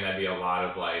like, man, that'd be a lot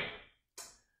of, like,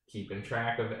 keeping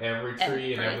track of every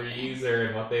tree and every user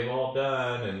and what they've all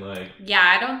done, and, like... Yeah,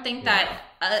 I don't think that...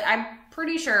 I'm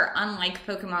pretty sure, unlike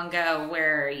Pokemon Go,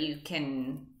 where you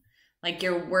can... Like,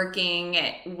 you're working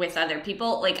with other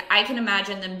people. Like, I can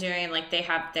imagine them doing, like, they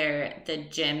have the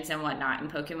gyms and whatnot in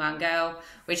Pokemon Go,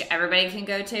 which everybody can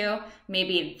go to.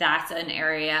 Maybe that's an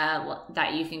area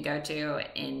that you can go to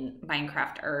in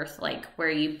Minecraft Earth, like,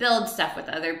 where you build stuff with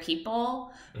other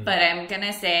people. Mm-hmm. But I'm going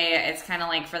to say it's kind of,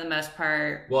 like, for the most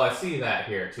part... Well, I see that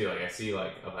here, too. Like, I see,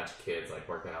 like, a bunch of kids, like,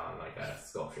 working on, like, a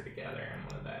sculpture together and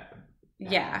one of that.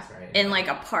 Yeah, right? In, like,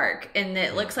 a park. And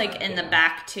it looks like in the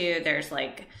back, too, there's,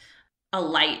 like... a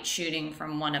light shooting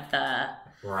from one of the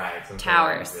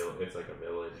towers. It's like a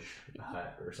village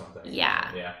hut or something.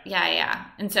 Yeah.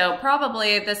 And so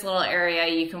probably this little area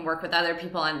you can work with other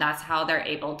people, and that's how they're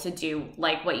able to do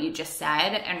like what you just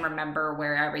said and remember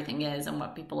where everything is and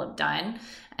what people have done.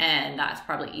 And that's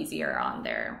probably easier on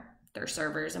their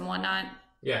servers and whatnot.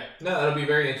 Yeah. No, it'll be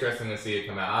very interesting to see it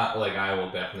come out. I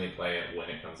will definitely play it when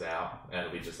it comes out. And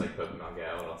it'll be just like Pokemon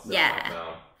Go. It'll still on my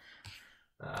phone.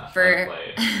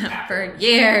 For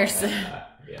years.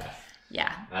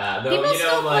 Yeah. People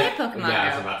still play Pokemon Go. Yeah,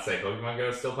 I was about to say Pokemon Go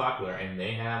is still popular, and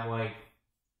they have like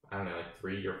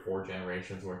 3 or 4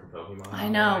 generations worth of Pokemon. I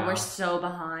know, we're so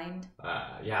behind.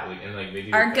 They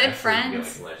do our good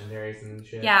friends, get, like, legendaries and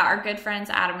shit. Yeah, our good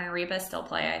friends Adam and Reba still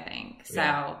play, I think.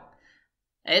 So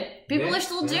people are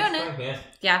still doing it.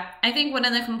 Yeah, I think one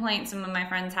of the complaints some of my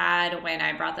friends had when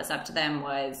I brought this up to them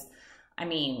was, I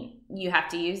mean, you have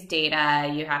to use data.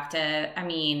 You have to,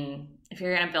 if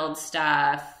you're going to build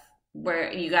stuff,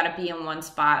 where you got to be in one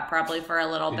spot probably for a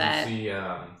little bit. Did you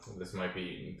see, this might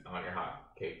be on your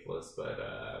hot cake list, but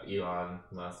Elon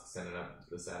Musk sending up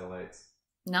the satellites?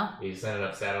 No. He's sending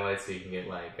up satellites so you can get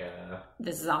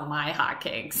this is on my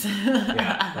hotcakes.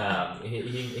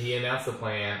 He announced the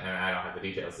plan, and I don't have the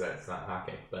details, so it's not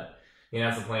hotcake, but... He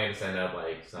announced a plan to send up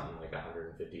something like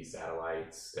 150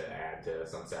 satellites to add to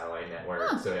some satellite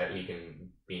network so that he can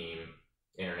beam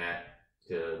internet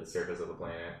to the surface of the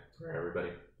planet for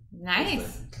everybody.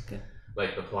 Nice.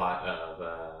 Like the plot of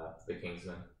The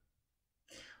Kingsman.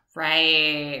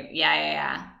 Right.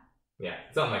 Yeah. Yeah,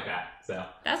 something like that. So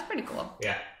that's pretty cool.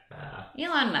 Yeah.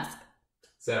 Elon Musk.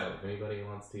 So if anybody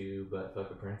wants to butt fuck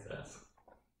a princess.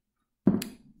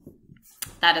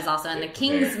 That is also in the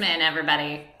Kingsman,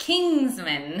 everybody.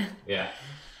 Kingsman. Yeah.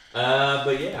 What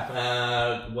were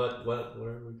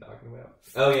we talking about?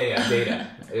 Oh, yeah, data.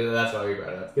 That's why we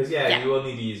brought it up. Because, you will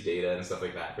need to use data and stuff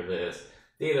like that for this.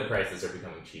 Data prices are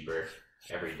becoming cheaper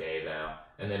every day, though.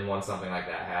 And then once something like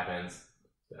that happens,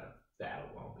 that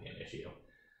won't be an issue.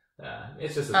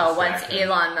 It's just a once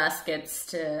Elon Musk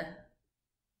gets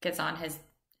on his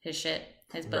shit,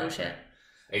 his bullshit.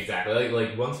 Right. Exactly.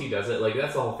 Like once he does it,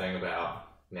 that's the whole thing about...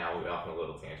 Now we're off on a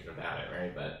little tangent about it,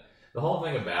 right? But the whole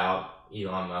thing about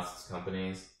Elon Musk's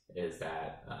companies is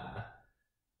that,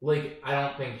 I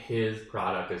don't think his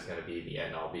product is going to be the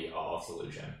end-all, be-all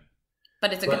solution.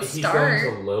 But it's a but good he's start.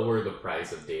 going to lower the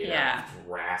price of data Yeah.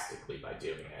 drastically by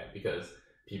doing it because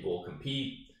people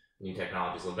compete, new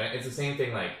technologies will advance. It's the same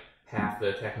thing like half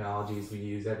the technologies we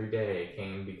use every day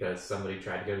came because somebody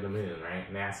tried to go to the moon,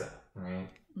 right? NASA, right?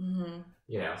 Mm-hmm.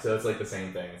 You know, so it's like the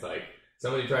same thing. It's like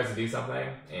somebody tries to do something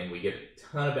and we get a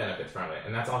ton of benefits from it.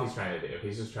 And that's all he's trying to do.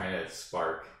 He's just trying to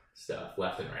spark stuff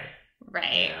left and right.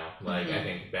 Right. You know, like I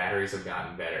think batteries have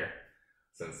gotten better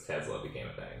since Tesla became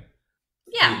a thing.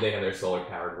 Yeah. They have their solar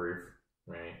powered roof,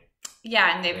 right?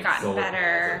 Yeah, and they've And gotten solar panels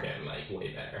better. are getting like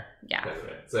way better. Yeah. Because of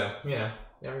it. So, you know,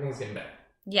 everything's getting better.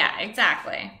 Yeah,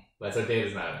 exactly. But so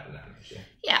data's not an issue.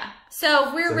 Yeah.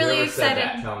 So we're So really whoever said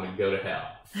excited. that, tell them to go to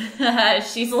hell.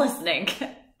 She's listening.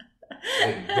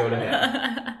 Like, go to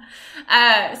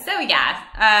hell. So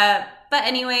yeah. But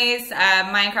anyways,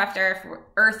 Minecraft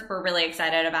Earth, we're really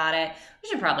excited about it. We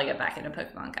should probably get back into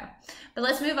Pokemon Go. But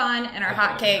let's move on in our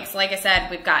hotcakes. Like I said,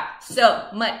 we've got so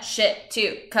much shit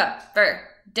to cover.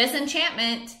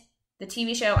 Disenchantment, the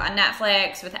TV show on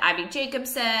Netflix with Abby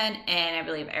Jacobson and I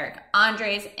believe Eric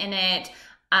Andre's in it.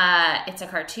 It's a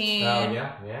cartoon. Oh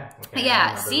yeah. Okay.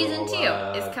 Yeah, season 2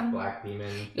 is coming. Black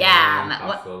Demon.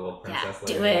 Yeah, The little princess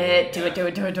do lady.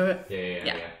 it.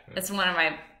 Yeah. It's one of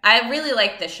my. I really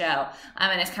like the show.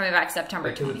 And it's coming back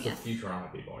September 20th. It's the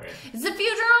Futurama people, right? It's the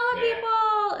Futurama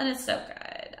people, and it's so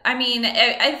good. I mean,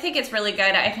 I think it's really good.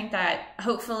 I think that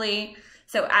hopefully,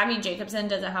 so Abby Jacobson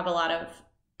doesn't have a lot of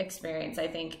experience, I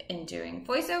think, in doing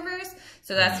voiceovers.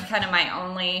 So that's kind of my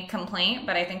only complaint.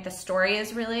 But I think the story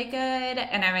is really good,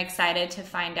 and I'm excited to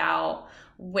find out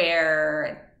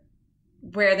where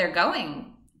they're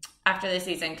going after the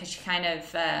season, because she kind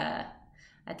of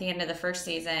at the end of the first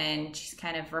season, she's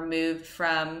kind of removed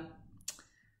from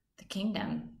the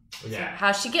kingdom. Yeah. So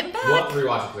how's she getting back? We'll have to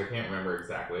rewatch it because I can't remember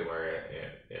exactly where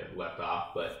it left off.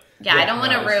 But yeah, I don't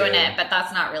want to ruin it, but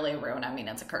that's not really a ruin. I mean,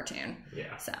 it's a cartoon.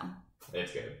 Yeah. So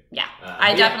it's good. Yeah.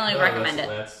 I definitely recommend it.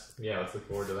 Let's look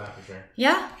forward to that for sure.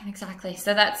 Yeah, exactly.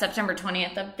 So that's September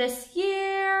 20th of this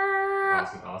year.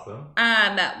 Awesome.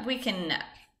 We can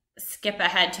skip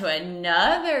ahead to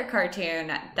another cartoon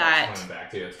that coming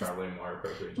back to. It's probably more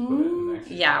appropriate to put it next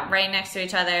to yeah, right next to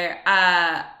each other.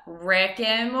 Rick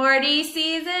and Morty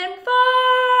season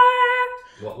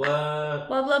 4. What?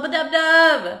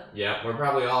 Yeah, we're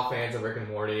probably all fans of Rick and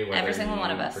Morty. Every single one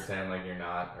of us. Pretend like you're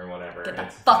not or whatever. Get the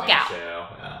it's fuck a funny out.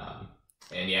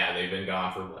 Show. And yeah, they've been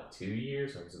gone for what, 2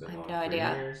 years? Or has it been I have gone no 3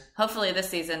 idea. years? Hopefully this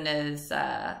season is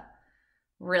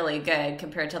really good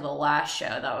compared to the last show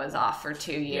that was off for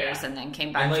 2 years and then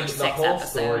came back and for like 6 the whole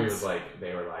episodes. story was like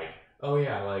they were like, oh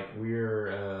yeah, like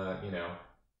we're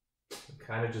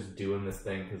kind of just doing this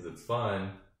thing because it's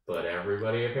fun, but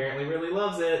everybody apparently really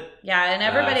loves it. Yeah, and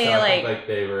everybody so I think,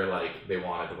 they were like they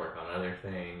wanted to work on other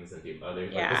things and do other.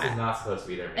 Yeah. Like, this is not supposed to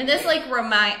be their main and this thing.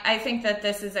 I think that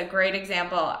this is a great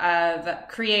example of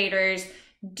creators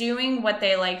doing what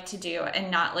they like to do and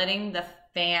not letting the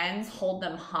fans hold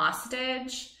them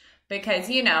hostage, because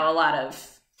a lot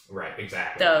of right,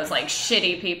 exactly those like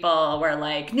shitty people were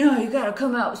like, no, you gotta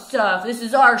come out with stuff, this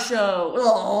is our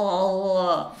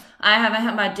show, I haven't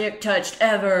had my dick touched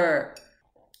ever.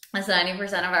 That's 90%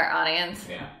 of our audience.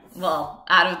 Yeah. Well,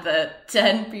 out of the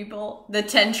 10 people, the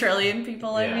 10 trillion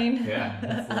people, I mean. Yeah,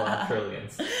 that's a lot of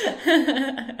trillions.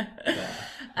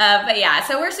 But yeah,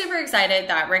 so we're super excited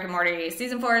that Rick and Morty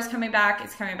season 4 is coming back.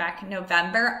 It's coming back in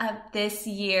November of this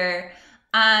year.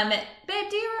 But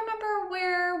do you remember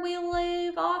where we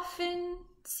leave off in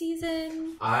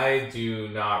season? I do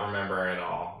not remember at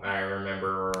all. I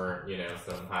remember,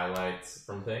 some highlights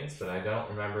from things, but I don't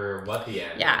remember what the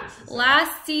end is. So.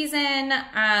 Last season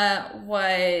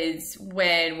was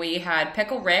when we had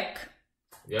Pickle Rick.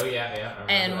 Oh, yeah.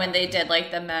 And when they did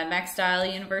like the Mad Max style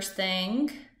universe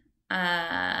thing.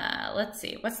 Let's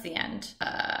see. What's the end?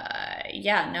 I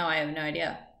have no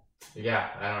idea. Yeah,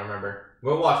 I don't remember.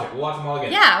 We'll watch it. We'll watch them all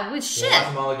again. Yeah, shit. We'll watch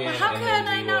them all again. Well, how and could then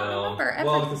I not remember everything?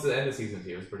 Well, because the end of season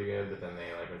 2 was pretty good, but then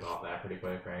they resolved that pretty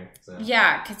quick, right? So.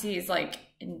 Yeah, because he's like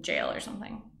in jail or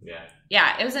something. Yeah.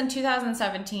 Yeah, it was in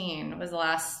 2017 was the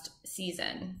last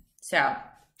season. So,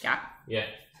 yeah. Yeah.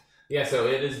 Yeah, so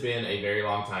it has been a very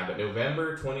long time, but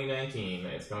November 2019,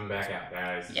 it's coming back out,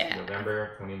 guys. Yeah.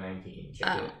 November 2019.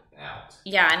 Check it out.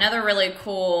 Yeah, another really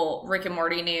cool Rick and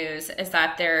Morty news is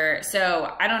that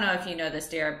so I don't know if you know this,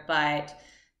 dear, but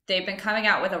they've been coming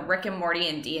out with a Rick and Morty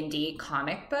and D&D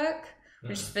comic book,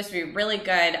 which is supposed to be really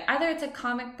good. Either it's a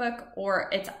comic book or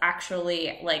it's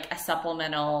actually like a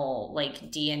supplemental like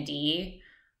D&D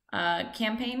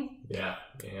campaign. Yeah.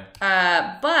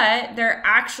 But they're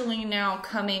actually now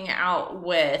coming out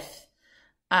with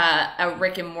a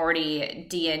Rick and Morty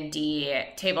D&D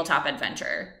tabletop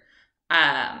adventure.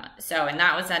 And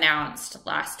that was announced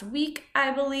last week,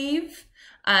 I believe.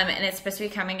 And it's supposed to be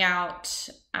coming out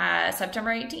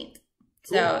September 18th.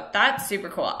 So that's super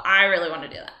cool. I really want to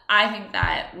do that. I think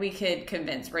that we could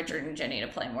convince Richard and Jenny to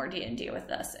play more D&D with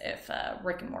us if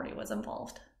Rick and Morty was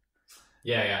involved.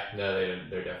 Yeah. No,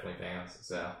 they're definitely fans.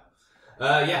 So,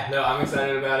 I'm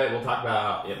excited about it. We'll talk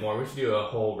about it more. We should do a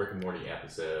whole Rick and Morty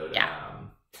episode.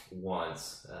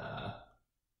 Once,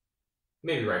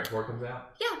 maybe right before it comes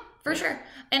out. Yeah, for sure.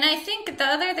 And I think the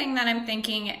other thing that I'm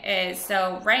thinking is,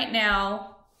 so right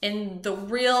now in the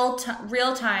real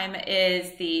time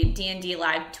is the D&D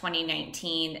Live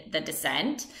 2019, The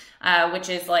Descent, which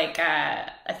is like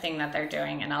a thing that they're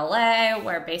doing in LA,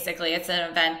 where basically it's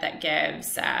an event that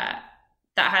gives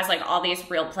that has like all these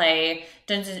real play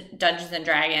Dungeons and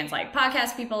Dragons, like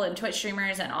podcast people and Twitch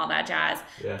streamers and all that jazz,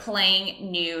 playing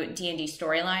new D&D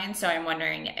storylines. So I'm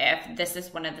wondering if this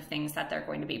is one of the things that they're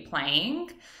going to be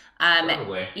playing.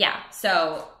 Probably. Yeah.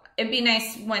 So it'd be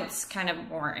nice once kind of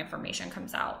more information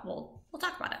comes out. We'll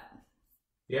talk about it.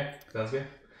 Yeah, sounds good.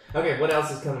 Okay, what else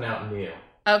is coming out new?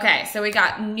 Okay, so we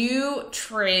got new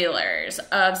trailers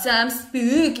of some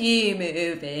spooky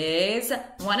movies.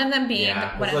 One of them being...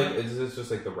 is this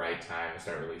just like the right time to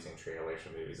start releasing trailers for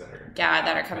movies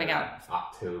that are coming out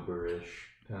October-ish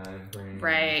time frame?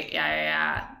 Right,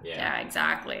 yeah,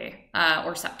 exactly.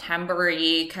 Or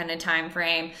September-y kind of time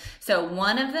frame. So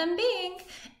one of them being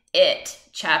It,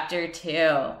 Chapter 2.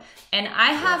 And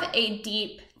I have a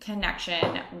deep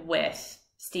connection with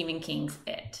Stephen King's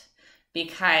It,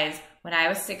 because when I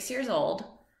was 6 years old,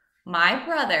 my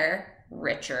brother,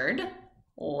 Richard,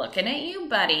 looking at you,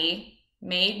 buddy,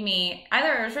 made me,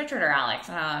 either it was Richard or Alex,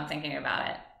 I don't know, I'm thinking about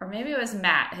it, or maybe it was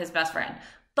Matt, his best friend,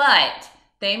 but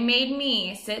they made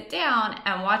me sit down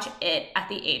and watch It at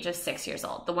the age of 6 years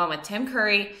old, the one with Tim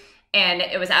Curry, and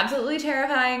it was absolutely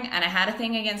terrifying, and I had a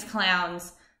thing against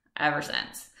clowns ever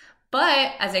since.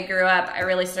 But as I grew up, I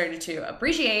really started to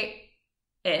appreciate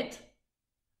it.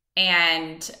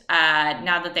 And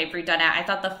now that they've redone it, I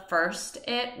thought the first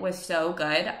It was so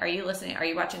good. Are you listening? Are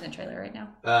you watching the trailer right now?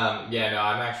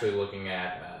 I'm actually looking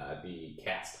at the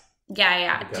cast.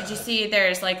 Yeah. Did you see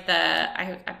there's like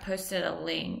I posted a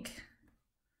link.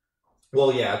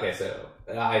 Well, yeah, okay, so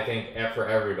I think for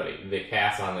everybody, the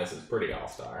cast on this is pretty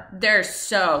all-star. They're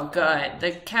so good.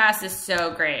 The cast is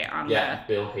so great on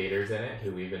Bill Hader's in it,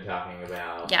 who we've been talking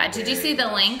about. Yeah, did you see the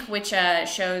link which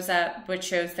shows the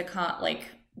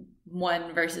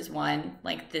 1 versus 1,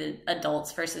 like the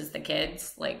adults versus the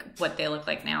kids, like what they look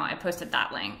like now? I posted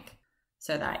that link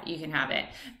so that you can have it.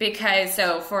 Because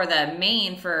for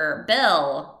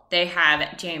Bill, they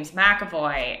have James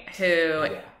McAvoy,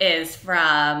 who is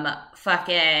from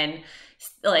fucking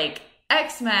like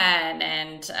X-Men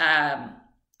and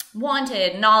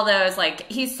Wanted and all those. Like,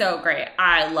 he's so great.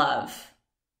 I love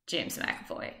James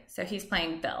McAvoy. So he's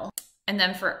playing Bill. And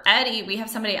then for Eddie, we have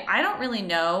somebody, I don't really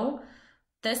know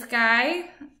this guy,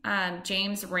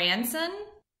 James Ranson,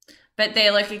 but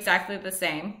they look exactly the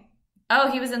same.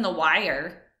 Oh, he was in The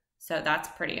Wire, so that's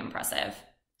pretty impressive.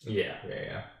 Yeah.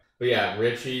 But yeah,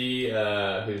 Richie,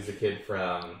 who's the kid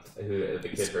from, the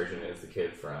kid version is the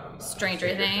kid from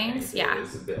Stranger Things. Yeah.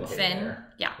 Is Bill Finn. Hader.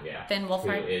 Yeah. Finn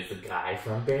Wolfhard. Who is the guy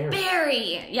from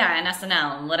Barry. Yeah, and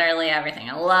SNL, literally everything.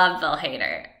 I love Bill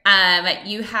Hader.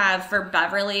 You have, for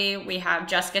Beverly, we have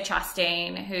Jessica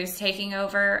Chastain, who's taking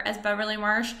over as Beverly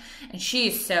Marsh, and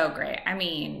she's so great. I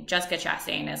mean, Jessica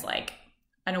Chastain is like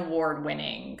an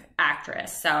award-winning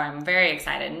actress, so I'm very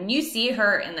excited. And you see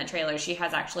her in the trailer. She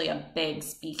has actually a big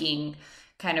speaking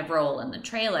kind of role in the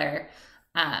trailer.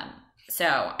 So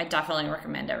I definitely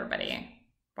recommend everybody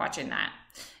watching that.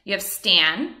 You have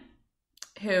Stan,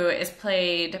 who is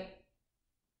played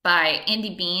by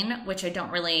Andy Bean, which I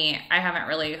haven't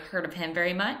really heard of him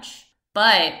very much.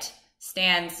 But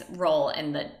Stan's role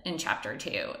in Chapter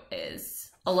 2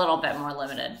 is a little bit more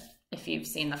limited if you've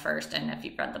seen the first and if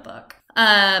you've read the book.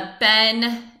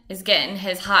 Ben is getting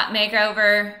his hot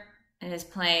makeover and is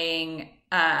being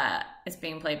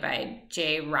played by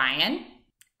Jay Ryan,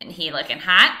 and he looking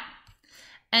hot.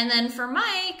 And then for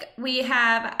Mike, we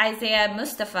have Isaiah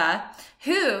Mustafa,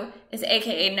 who is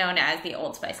AKA known as the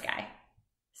Old Spice guy.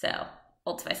 So,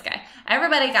 Old Spice guy.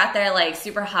 Everybody got their like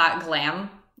super hot glam,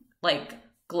 like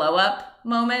glow up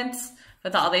moments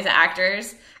with all these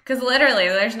actors, because literally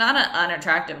there's not an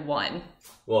unattractive one.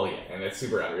 Well, yeah, and it's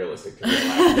super unrealistic to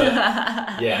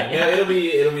realize. But it'll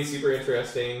be super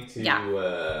interesting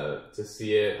to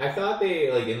see it. I thought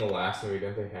they, like, in the last movie,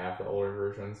 don't they have the older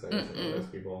versions? I guess those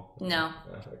people. No.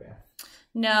 Oh, okay.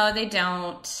 No, they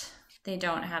don't. They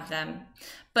don't have them.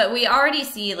 But we already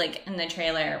see, like, in the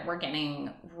trailer, we're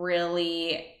getting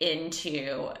really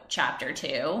into chapter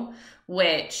 2,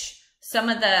 which some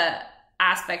of the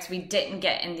aspects we didn't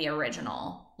get in the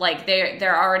original. Like,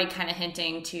 they're already kind of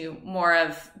hinting to more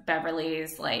of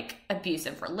Beverly's, like,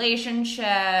 abusive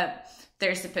relationship.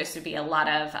 There's supposed to be a lot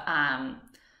of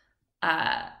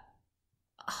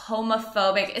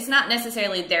homophobic. It's not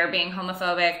necessarily they're being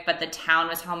homophobic, but the town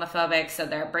was homophobic, so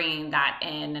they're bringing that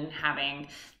in and having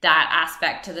that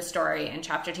aspect to the story in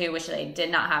chapter 2, which they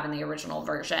did not have in the original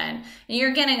version. And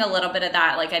you're getting a little bit of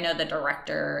that. Like, I know the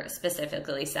director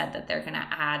specifically said that they're going to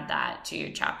add that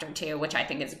to chapter 2, which I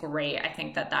think is great. I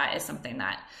think that that is something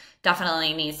that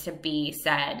definitely needs to be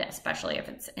said, especially if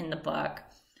it's in the book.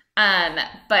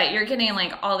 But you're getting,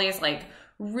 like, all these, like,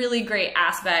 really great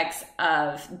aspects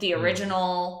of the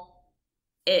original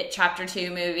It Chapter 2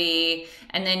 movie.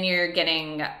 And then you're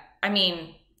getting, I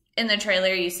mean, in the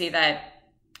trailer you see that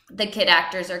the kid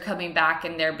actors are coming back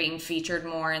and they're being featured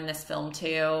more in this film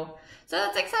too. So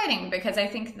that's exciting because I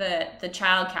think the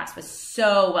child cast was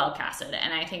so well casted,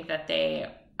 and I think that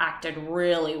they acted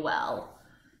really well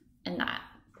in that.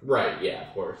 Right, yeah,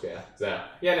 of course, yeah. So,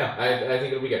 yeah, no, I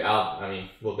think it'll be good. I mean,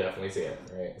 we'll definitely see it,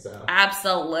 right? So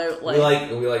Absolutely.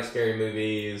 We like scary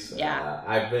movies. Yeah.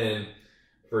 I've been,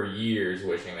 for years,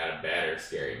 wishing that a better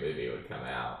scary movie would come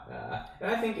out. And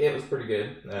I think it was pretty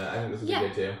good. I think this would be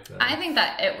good, too. I think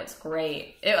that it was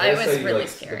great. It was really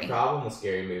scary. The problem with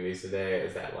scary movies today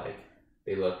is that, like,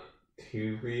 they look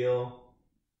too real.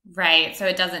 Right, so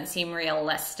it doesn't seem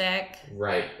realistic.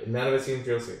 Right, none of it seems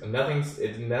realistic.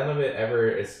 None of it ever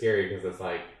is scary because it's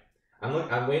like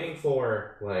I'm waiting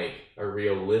for like a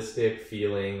realistic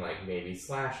feeling, like maybe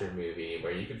slasher movie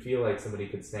where you could feel like somebody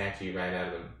could snatch you right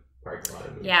out of the parking lot of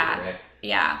the movie. Yeah, right?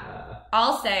 yeah.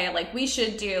 I'll say, like, we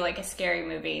should do like a scary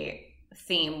movie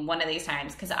theme one of these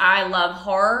times because I love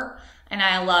horror and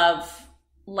I love,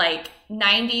 like,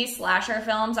 90s slasher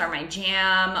films are my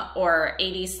jam, or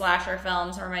 80s slasher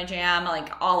films are my jam,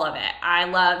 like, all of it. I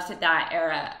loved that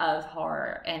era of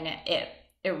horror, and it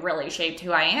really shaped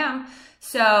who I am.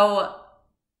 So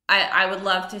I would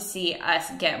love to see us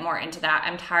get more into that.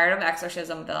 I'm tired of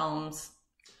exorcism films.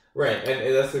 Right,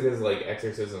 and that's because, like,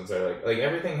 exorcisms are, like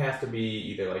everything has to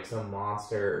be either, like, some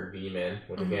monster or demon,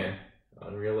 which, again,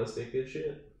 unrealistic as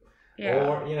shit. Yeah.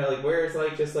 Or, you know, like, where it's,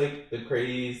 like, just, like, the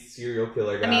crazy serial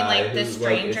killer guy. I mean, like, The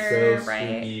Stranger, like, it's so right?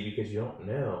 spooky because you don't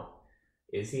know.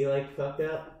 Is he, like, fucked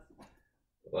up?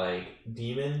 Like,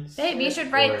 demons? Babe, you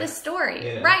should write this story.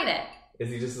 You know, write it. Is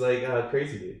he just, like, a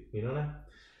crazy dude? You don't know?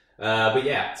 But,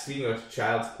 yeah, speaking of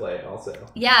Child's Play, also.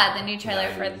 Yeah, the new trailer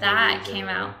for that came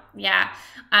out. Yeah.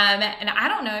 And I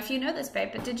don't know if you know this, babe,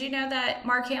 but did you know that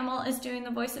Mark Hamill is doing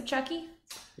the voice of Chucky?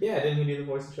 Yeah, didn't he do the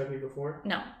voice of Chucky before?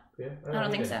 No. Yeah, I don't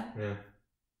think so. Yeah.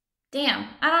 Damn,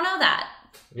 I don't know that.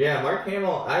 Yeah, Mark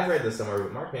Hamill, I've read this somewhere,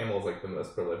 but Mark Hamill is like the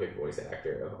most prolific voice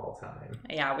actor of all time.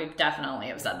 Yeah, we've definitely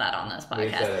have said that on this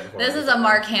podcast. Before, this is a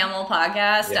Mark Hamill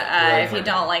podcast. Yeah, if you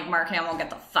don't like Mark Hamill, get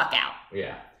the fuck out.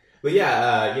 Yeah. But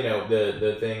yeah, you know,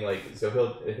 the thing, like, so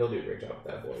he'll do a great job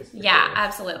with that voice. Yeah, sure.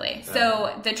 absolutely.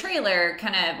 So the trailer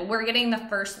we're getting the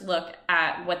first look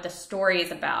at what the story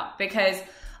is about, because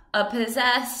a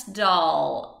possessed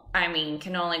doll, I mean,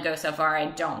 can only go so far. I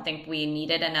don't think we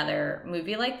needed another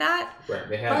movie like that. Right,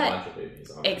 they had a bunch of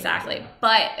movies already. Exactly.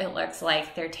 But it looks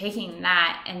like they're taking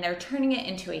that and they're turning it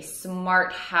into a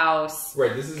smart house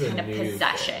this is kind of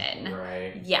possession. Thing,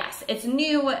 right. Yes, it's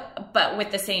new, but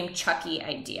with the same Chucky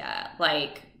idea.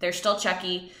 Like, they're still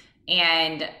Chucky,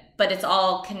 but it's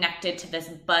all connected to this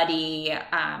buddy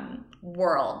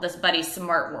world, this buddy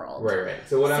smart world. Right.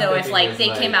 So if, like, they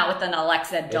came out with an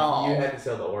Alexa doll. If you had to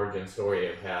tell the origin story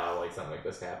of how, like, something like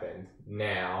this happened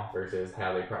now versus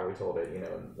how they probably told it, you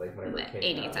know, like, whenever it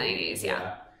came 80s, out. 90s,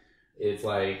 yeah. It's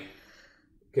like,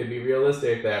 could be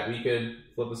realistic that we could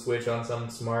flip a switch on some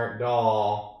smart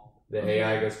doll. The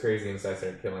AI goes crazy and starts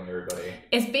killing everybody.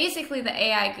 It's basically the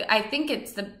AI. I think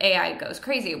it's the AI goes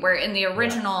crazy. Where in the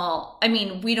original, I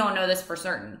mean, we don't know this for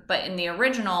certain, but in the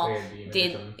original,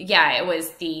 it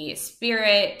was the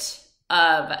spirit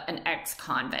of an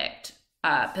ex-convict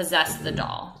possessed the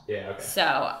doll. Yeah. Okay.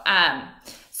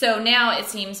 So now it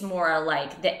seems more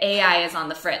like the AI is on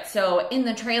the fritz. So in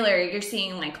the trailer, you're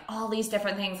seeing, like, all these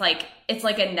different things. Like, it's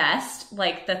like a nest,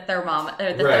 like the thermometer,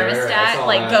 or the thermostat,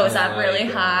 like, goes up really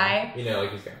high. You know,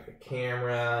 like, he's got, like, a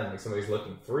camera, and, like, somebody's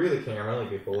looking through the camera,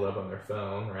 like, they pull it up on their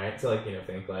phone, right? So, like, you know,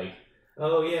 think, like,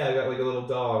 oh, yeah, I got, like, a little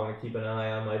dog, I'm gonna keep an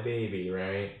eye on my baby,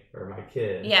 right? Or my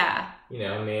kid. Yeah. You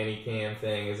know, nanny cam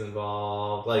thing is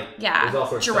involved. Like, there's all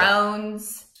sorts of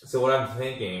drones. So what I'm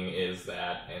thinking is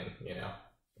that, and, you know,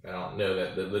 I don't know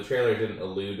that the trailer didn't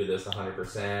allude to this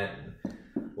 100%.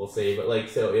 We'll see, but like,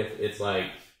 so if it's like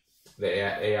the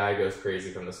AI goes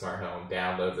crazy from the smart home,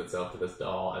 downloads itself to this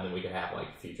doll, and then we could have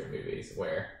like future movies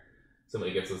where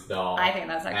somebody gets this doll, I think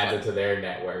that's adds it to their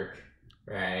network,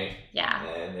 right? Yeah.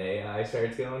 And AI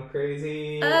starts going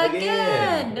crazy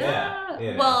Again. Yeah.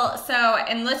 You know. Well, so,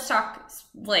 and let's talk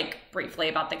like briefly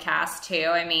about the cast too.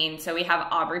 I mean, so we have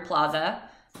Aubrey Plaza,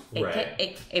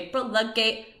 right. April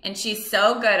Ludgate, and she's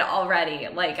so good already.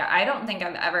 Like, I don't think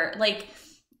I've ever, like,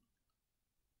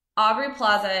 Aubrey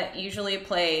Plaza usually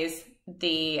plays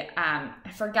the, I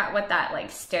forgot what that,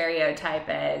 like, stereotype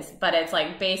is, but it's,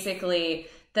 like, basically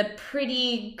the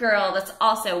pretty girl that's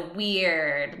also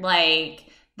weird, like,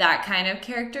 that kind of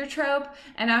character trope,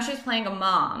 and now she's playing a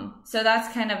mom. So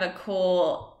that's kind of a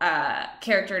cool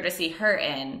character to see her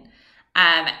in.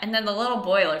 And then the little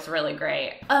boy looks really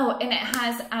great. Oh, and it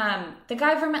has the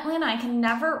guy from Atlanta. I can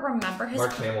never remember his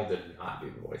Mark Hamill did not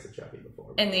do the voice of Chucky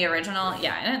before. In the original?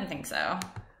 Yeah, I didn't think so.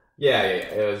 Yeah.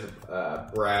 It was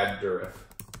Brad Dourif.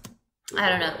 I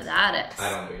don't know who that is. I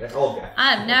don't know. Old guy.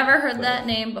 I've never heard that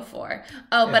name before.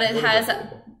 Oh, yeah, but it has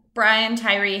Brian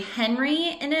Tyree Henry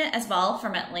in it as well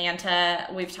from Atlanta.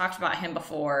 We've talked about him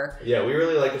before. Yeah, we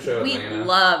really like the show Atlanta. We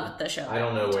love the show. I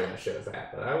don't know where the show's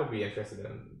at, but I would be interested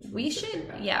in. We should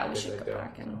go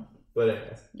back and. But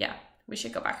anyways. Yeah, we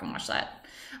should go back and watch that.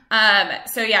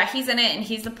 So yeah, he's in it and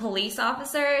he's the police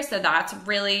officer. So that's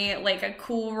really like a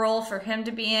cool role for him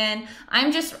to be in.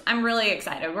 I'm really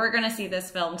excited. We're going to see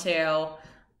this film too.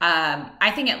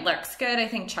 I think it looks good. I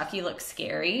think Chucky looks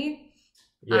scary.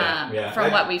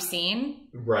 From what we've seen.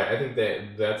 Right. I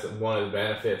think that's one of the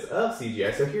benefits of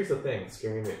CGI. So here's the thing,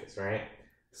 scary movies, right?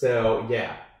 So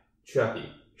yeah,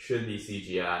 Chucky should be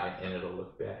CGI and it'll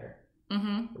look better.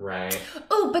 Mm-hmm. Right.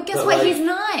 Oh, but guess what? Like, he's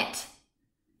not.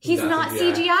 He's not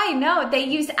CGI. No, they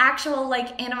use actual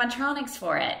like animatronics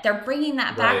for it. They're bringing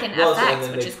that back in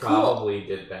FX, which is cool. They probably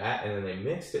did that, and then they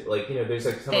mixed it. Like, there's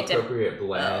like some appropriate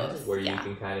blend where you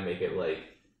can kind of make it like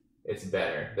it's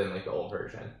better than like the old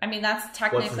version. I mean, that's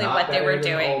technically what they were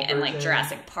doing in like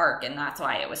Jurassic Park, and that's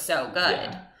why it was so good.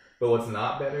 Yeah. But what's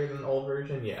not better than the old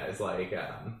version, is like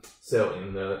so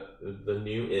in the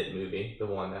new It movie, the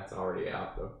one that's already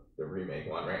out, the remake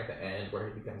one right at the end where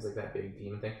he becomes like that big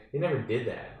demon thing. They never did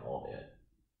that in all of it.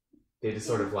 They just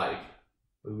sort of like,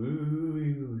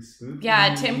 ooh, spooky.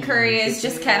 Yeah, Tim Curry is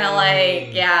just kind of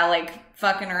like, like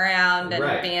fucking around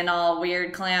and being all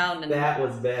weird clown. And that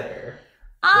was better.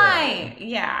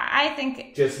 I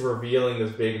think just revealing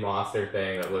this big monster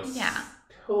thing that looks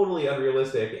totally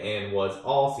unrealistic and was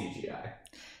all CGI.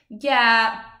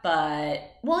 Yeah, but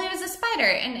he was a spider,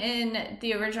 and in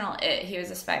the original It, he was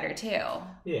a spider too.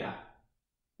 Yeah,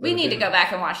 we need to go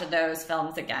back and watch those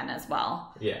films again as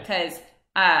well. Yeah, because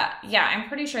I'm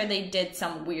pretty sure they did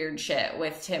some weird shit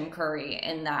with Tim Curry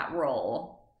in that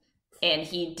role, and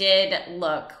he did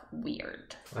look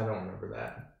weird. I don't remember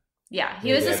that. Yeah,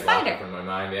 he was a spider. From my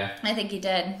mind, I think he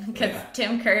did because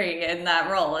Tim Curry in that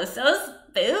role is so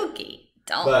spooky.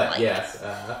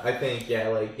 I think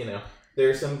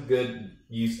there's some good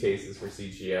use cases for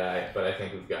CGI, but I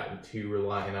think we've gotten too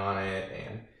reliant on it,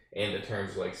 and in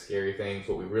terms of like scary things,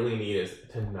 what we really need is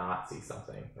to not see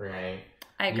something, right?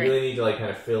 I agree. You really need to like kind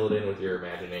of fill it in with your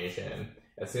imagination.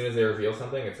 As soon as they reveal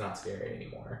something, it's not scary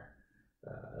anymore.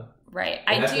 Right.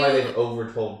 And that's why they've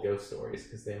overtold ghost stories,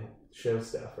 because they don't show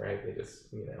stuff, right? They just,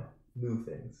 move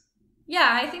things.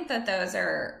 Yeah, I think that those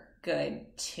are good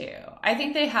too. I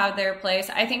think they have their place.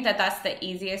 I think that that's the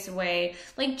easiest way.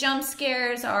 Like, jump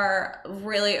scares are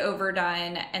really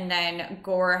overdone, and then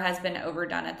gore has been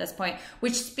overdone at this point,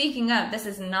 which, speaking of, this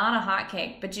is not a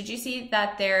hotcake, but did you see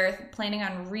that they're planning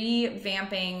on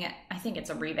revamping, I think it's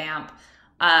a revamp,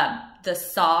 the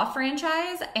Saw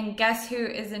franchise? And guess who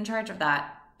is in charge of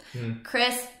that?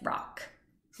 Chris Rock.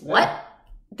 What?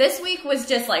 This week was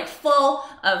just like full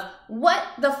of what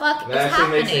the fuck is happening. That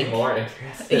actually makes me more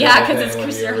interested. Yeah, because it's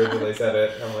Chris Rock. When you originally said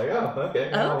it, I'm like, oh,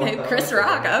 okay. Okay, Chris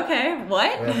Rock. Okay,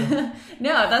 what? Yeah.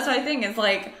 No, that's my thing. It's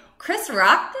like, Chris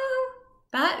Rock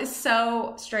though? That is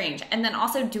so strange. And then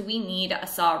also, do we need a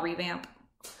Saw revamp?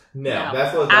 No,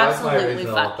 that's my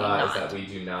original thought, is that we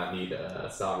do not need a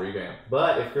Saw revamp.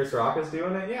 But if Chris Rock is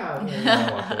doing it, I'm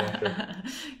gonna watch it after.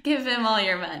 Give him all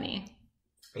your money.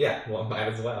 Yeah, well, might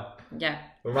as well. Yeah.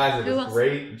 Reminds me of this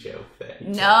great joke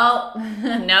thing. No,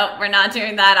 we're not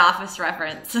doing that Office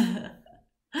reference.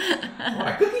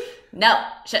 What, cookie? No,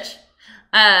 shush.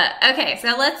 Okay,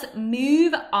 so let's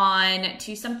move on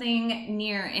to something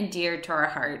near and dear to our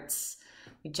hearts.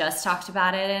 We just talked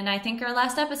about it in, I think, our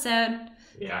last episode.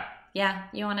 Yeah. Yeah,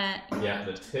 you want to... Yeah,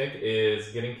 The Tick is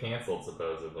getting canceled,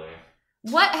 supposedly.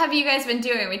 What have you guys been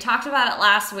doing? We talked about it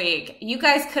last week. You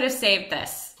guys could have saved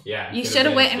this. Yeah. You should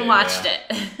have went and watched it.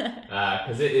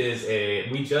 Because it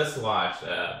is we just watched,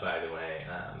 by the way,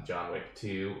 John Wick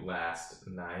 2 last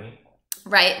night.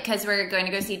 Right, because we're going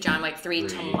to go see John Wick 3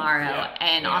 tomorrow,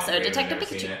 and also Detective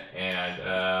Pikachu.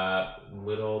 And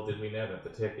little did we know that the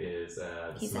Tick is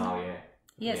the sommelier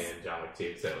in John Wick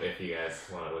 2. So if you guys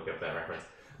want to look up that reference.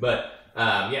 But,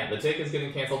 the Tick is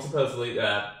getting canceled supposedly.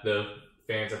 The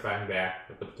fans are fighting back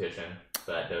with the petition,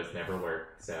 but those never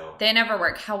work. So they never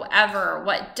work. However,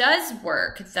 what does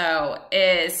work, though,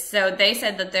 is, so they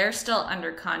said that they're still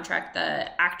under contract.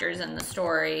 The actors in the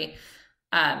story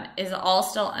is all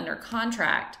still under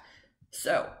contract.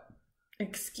 So,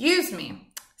 excuse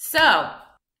me. So,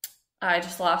 I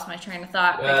just lost my train of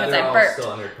thought because I burped.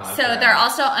 Still under contract. So they're all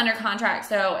still under contract.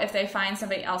 So if they find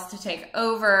somebody else to take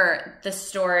over, the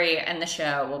story and the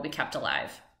show will be kept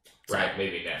alive. So. Right,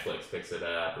 maybe Netflix picks it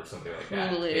up or something like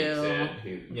that.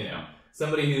 Hulu.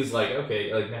 Somebody who's like,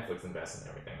 okay, like Netflix invests in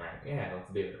everything, right? Yeah,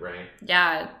 let's do it, right?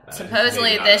 Yeah,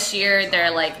 supposedly this year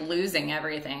they're like losing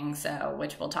everything, so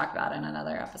which we'll talk about in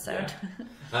another episode.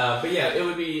 Yeah. But yeah, it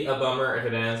would be a bummer if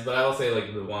it ends. But I will say,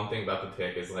 like, the one thing about the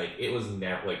Tick is like it was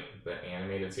never like the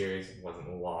animated series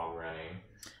wasn't long running.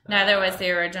 Neither was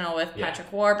the original with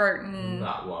Patrick Warburton.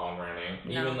 Not long running.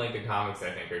 No. Even like the comics,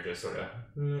 I think, are just sort of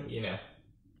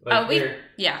Like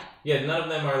yeah, none of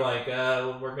them are like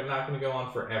we're not going to go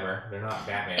on forever. They're not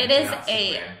Batman. It is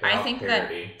I think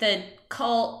parody. That the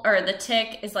cult or the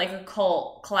Tick is like a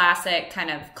cult classic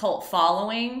kind of cult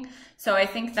following. So I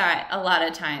think that a lot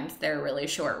of times they're really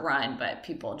short run, but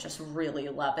people just really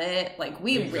love it. Like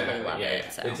we really love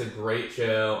it. So. It's a great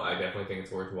show. I definitely think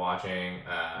it's worth watching.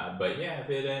 But yeah,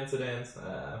 if it ends, it ends.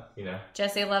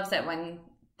 Jesse loves it when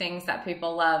things that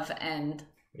people love and.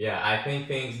 Yeah, I think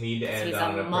things need to end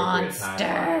on an appropriate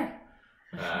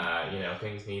timeline.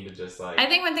 Things need to just like. I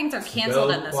think when things are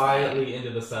canceled in this quietly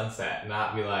into the sunset,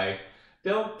 not be like,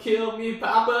 "Don't kill me,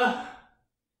 Papa."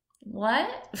 What?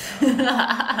 Is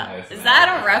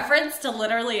that a reference to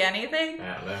literally anything?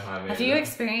 I don't know. Have you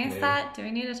experienced that? Do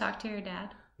we need to talk to your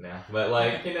dad? No, but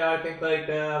I think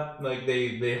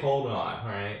they hold on,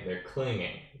 right? They're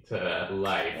clinging to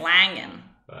life. Langin'.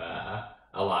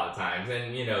 A lot of times.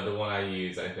 And, the one I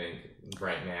use, I think,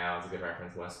 right now is a good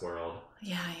reference, Westworld.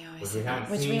 Yeah, I always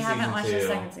which we haven't watched the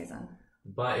second season.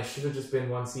 But it should have just been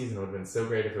one season. It would have been so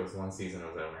great if it was one season and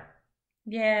it was over.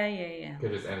 Yeah.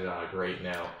 Could have just ended on a great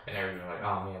note. And everyone like,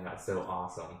 oh man, that's so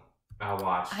awesome. I'll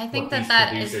watch. I think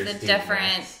that is the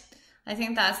difference. I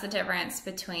think that's the difference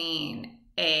between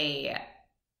a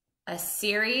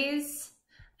series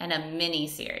and a mini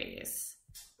series.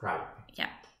 Probably. Yeah.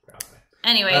 Probably.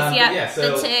 Anyways,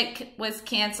 the Tick was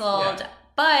canceled,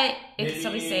 but it can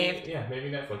still be saved. Yeah,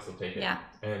 maybe Netflix will take it. Yeah.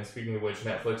 And speaking of which,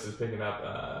 Netflix is picking up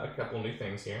a couple new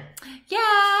things here.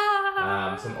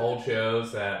 Yeah. Some old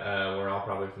shows that we're all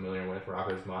probably familiar with,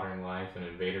 Rocko's Modern Life and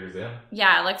Invader Zim.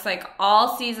 Yeah, it looks like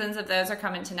all seasons of those are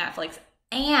coming to Netflix.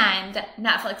 And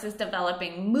Netflix is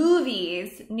developing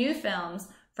movies, new films,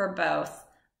 for both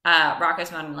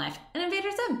Rocko's Modern Life and Invader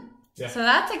Zim. Yeah. So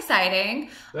that's exciting.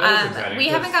 That is exciting. We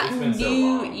haven't gotten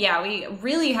new, so we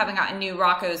really haven't gotten new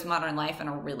Rocko's Modern Life in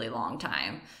a really long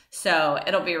time. So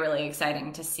it'll be really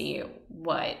exciting to see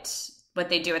what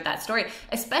they do with that story.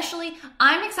 Especially,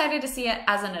 I'm excited to see it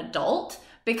as an adult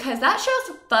because that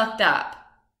show's fucked up.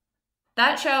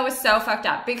 That show is so fucked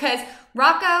up because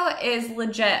Rocko is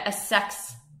legit a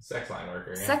sex line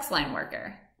worker. Yeah. Sex line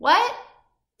worker. What?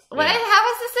 What? Yeah.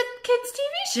 How is this a kids'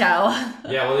 TV show?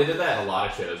 Yeah, well, they did that in a lot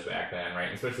of shows back then,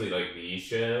 right? Especially like these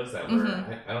shows that were.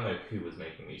 I don't know who was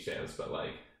making these shows, but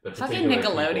like the particular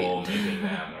people making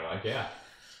them were like, yeah.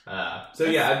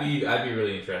 I'd be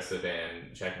really interested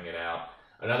in checking it out.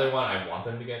 Another one I want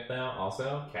them to get though,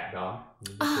 also Cat Dog.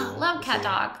 Oh, love Cat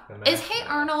Dog. Is Hey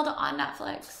Arnold on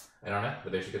Netflix? I don't know,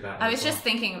 but they should get that one. I was just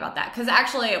thinking about that because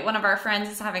actually one of our friends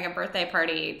is having a birthday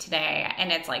party today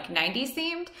and it's like 90s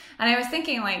themed. And I was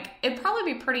thinking like it'd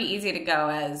probably be pretty easy to go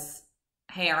as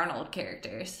Hey Arnold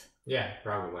characters. Yeah,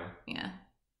 probably. Yeah.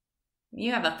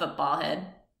 You have a football head.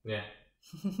 Yeah.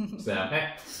 So,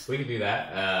 hey, we can do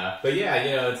that. But yeah,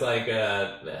 it's like,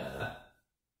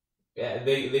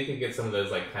 they could get some of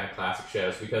those like kind of classic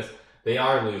shows because they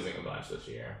are losing a bunch this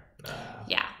year.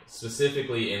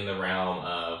 Specifically in the realm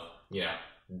of,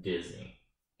 Disney.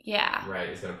 Yeah. Right?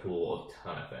 It's going to pool a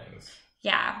ton of things.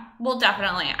 Yeah. Well,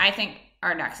 definitely. I think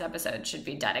our next episode should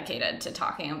be dedicated to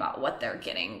talking about what they're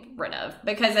getting rid of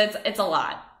because it's a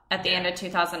lot. At the end of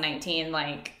 2019,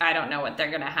 like, I don't know what they're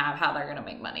going to have, how they're going to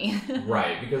make money.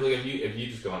 Right. Because like, if you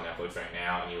just go on Netflix right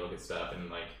now and you look at stuff and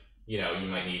like, you know, you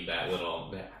might need that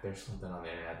little. There's something on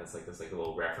the internet that's like this, like a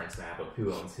little reference map of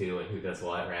who owns who and who does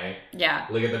what, right? Yeah.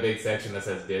 Look at the big section that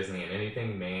says Disney, and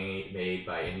anything made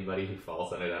by anybody who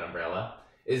falls under that umbrella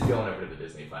is going over to the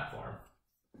Disney platform.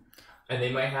 And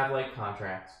they might have like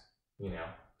contracts, you know,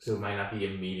 so it might not be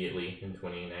immediately in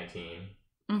 2019.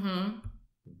 Mm-hmm.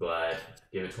 But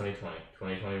give it 2020,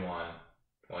 2021,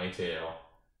 22.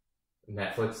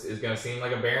 Netflix is going to seem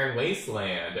like a barren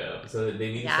wasteland. So that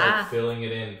they need to start filling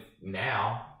it in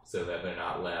now so that they're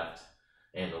not left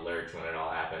in the lurch when it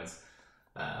all happens.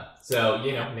 So,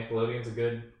 you know, Nickelodeon's a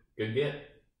good get.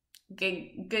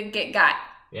 Good get got.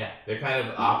 Yeah, they're kind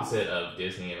of opposite of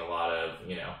Disney in a lot of,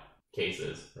 you know,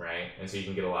 cases, right? And so you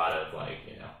can get a lot of, like,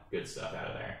 you know, good stuff out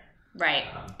of there. Right,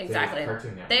 exactly.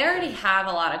 They already have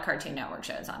a lot of Cartoon Network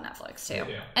shows on Netflix too,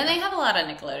 and they have a lot of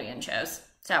Nickelodeon shows.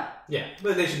 So yeah,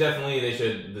 but they should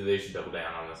double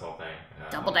down on this whole thing.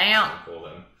 Double down.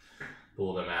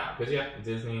 Pull them out because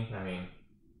Disney. I mean,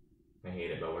 I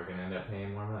hate it, but we're gonna end up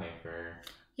paying more money for.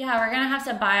 Yeah, we're gonna have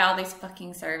to buy all these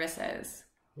fucking services.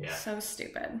 Yeah. So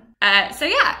stupid.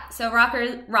 So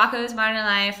Rocko's Modern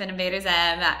Life and Invader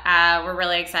Zim. We're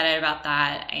really excited about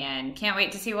that and can't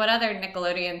wait to see what other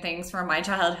Nickelodeon things from my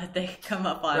childhood they come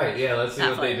up on. Right, yeah, let's see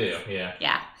what they do. Yeah.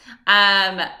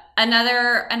 Yeah.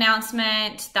 Another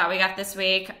announcement that we got this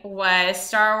week was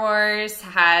Star Wars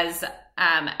has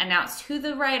announced who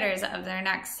the writers of their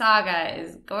next saga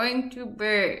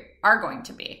are going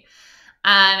to be.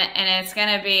 And it's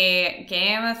gonna be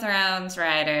Game of Thrones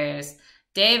writers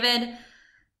David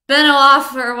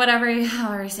Benioff, or however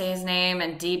you say his name,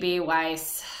 and D.B.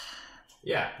 Weiss.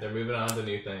 Yeah, they're moving on to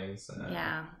new things.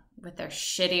 With their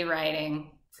shitty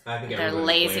writing. I think their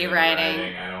lazy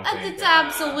writing. I don't think it's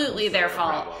absolutely their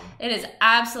fault. Problem. It is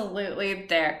absolutely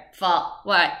their fault.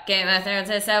 What? Game of Thrones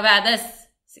is so bad this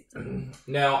season?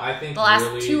 No, I think the last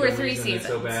really 2 or the 3 reason seasons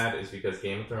it's so bad is because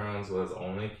Game of Thrones was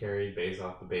only carried based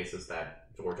off the basis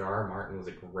that George R. R. Martin was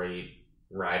a great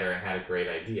writer and had a great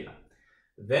idea.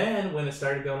 Then, when it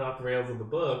started going off the rails of the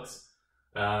books,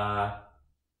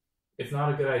 it's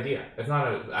not a good idea. It's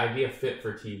not an idea fit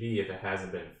for TV if it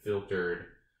hasn't been filtered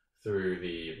through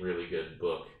the really good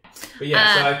book. But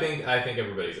yeah, so I think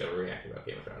everybody's overreacting about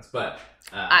Game of Thrones. But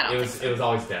it was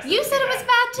always destined. You said it was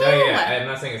bad too. No, yeah, I'm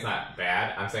not saying it's not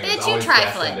bad. I'm saying it's always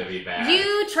destined to be bad.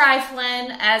 You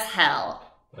trifling as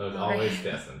hell. It was always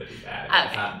destined to be bad. Okay.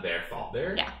 It's not their fault.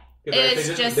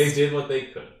 They did what they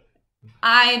could.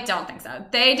 I don't think so.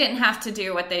 They didn't have to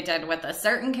do what they did with a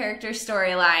certain character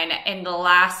storyline in the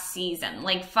last season,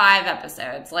 like 5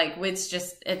 episodes. Like,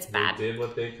 it's bad. They did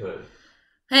what they could.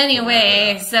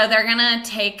 Anyway, so they're gonna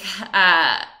take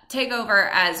over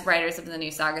as writers of the new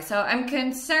saga. So I'm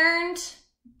concerned,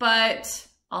 but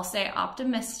I'll say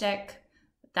optimistic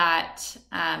that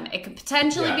it could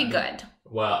potentially be good.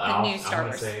 Well, I'm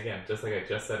going to say again, just like I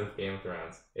just said with Game of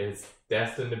Thrones, it's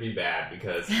destined to be bad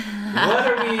because what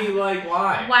are we like?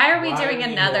 Why? Why are we doing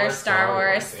another Star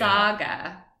Wars saga?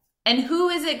 Yeah. And who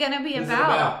is it going to be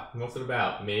about? What's it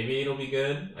about? Maybe it'll be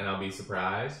good, and I'll be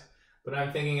surprised. But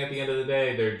I'm thinking at the end of the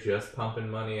day, they're just pumping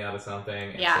money out of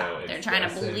something. Yeah, so they're trying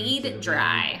to bleed it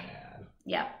dry.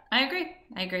 Yeah, I agree.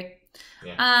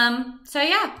 Yeah.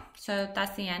 So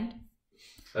that's the end.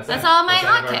 That's all my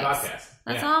hotcakes.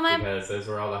 That's all my... Because those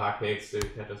were all the hotcakes to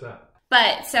catch us up.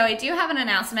 But, so I do have an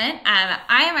announcement.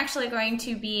 I am actually going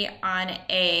to be on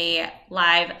a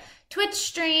live Twitch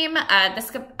stream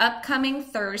this upcoming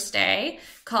Thursday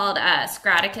called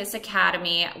Scraticus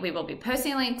Academy. We will be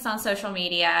posting links on social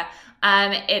media.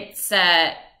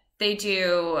 They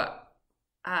do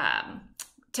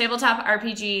tabletop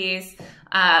RPGs,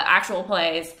 actual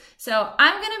plays. So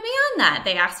I'm going to be on that.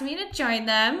 They asked me to join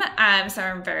them. So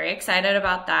I'm very excited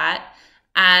about that.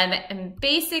 And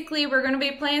basically we're going to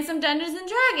be playing some Dungeons and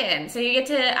Dragons. So you get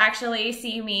to actually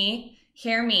see me,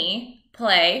 hear me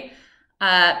play,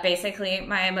 basically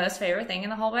my most favorite thing in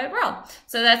the whole wide world.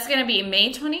 So that's going to be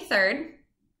May 23rd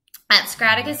at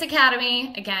Scraticus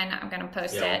Academy. Again, I'm going to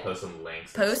post it. We'll post some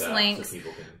links. So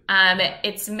people can...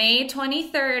 It's May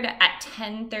 23rd at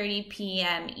 10:30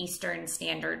 p.m. Eastern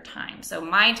Standard Time. So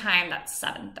my time, that's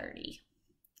 7:30.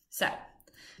 So...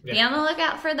 be on the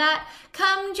lookout for that.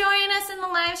 Come join us in the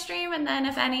live stream, and then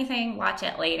if anything, watch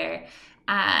it later.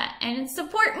 And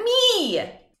support me!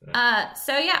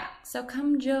 So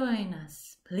come join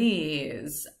us,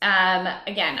 please.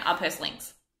 Again, I'll post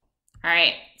links.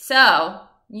 Alright, so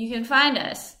you can find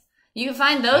us. You can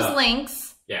find those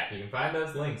links. Yeah, you can find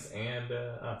those links and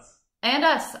us. And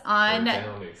us on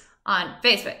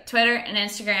Facebook, Twitter, and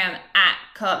Instagram at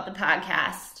Co-op the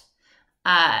Podcast.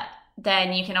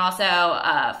 then you can also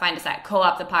find us at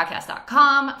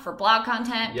coopthepodcast.com for blog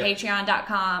content,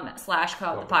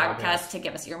 patreon.com/coopthepodcast to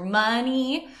give us your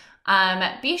money.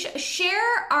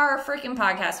 Share our freaking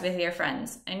podcast with your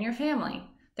friends and your family.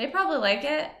 They probably like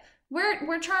it.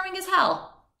 We're charming as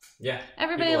hell. Yeah.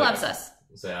 Everybody loves us.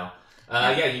 So,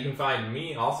 yeah, you can find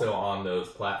me also on those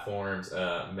platforms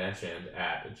mentioned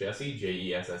at Jesse,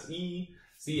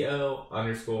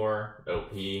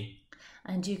 JESSECO_OP.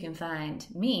 And you can find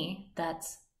me,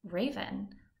 that's Raven,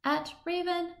 at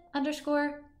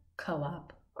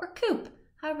Raven_co-op or coop,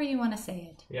 however you want to say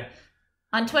it. Yeah.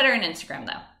 On Twitter and Instagram,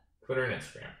 though. Twitter and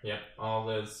Instagram. Yep. All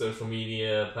the social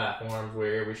media platforms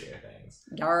where we share things.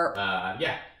 Yarp.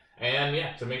 Yeah. And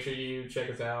yeah, so make sure you check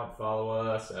us out, follow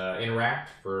us,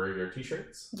 interact for your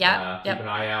t-shirts. Yeah. Keep an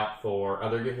eye out for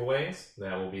other giveaways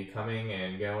that will be coming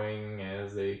and going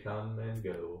as they come and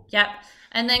go. Yep.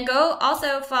 And then go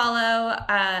also follow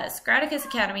Scraticus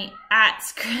Academy at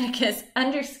Scraticus_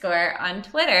 on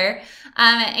Twitter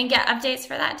and get updates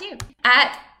for that too.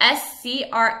 At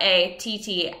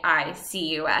SCRATTICUS_.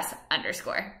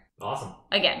 Awesome.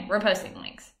 Again, we're posting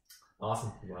links.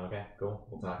 Awesome. Okay, cool.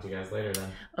 We'll talk to you guys later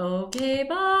then. Okay,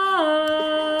 bye.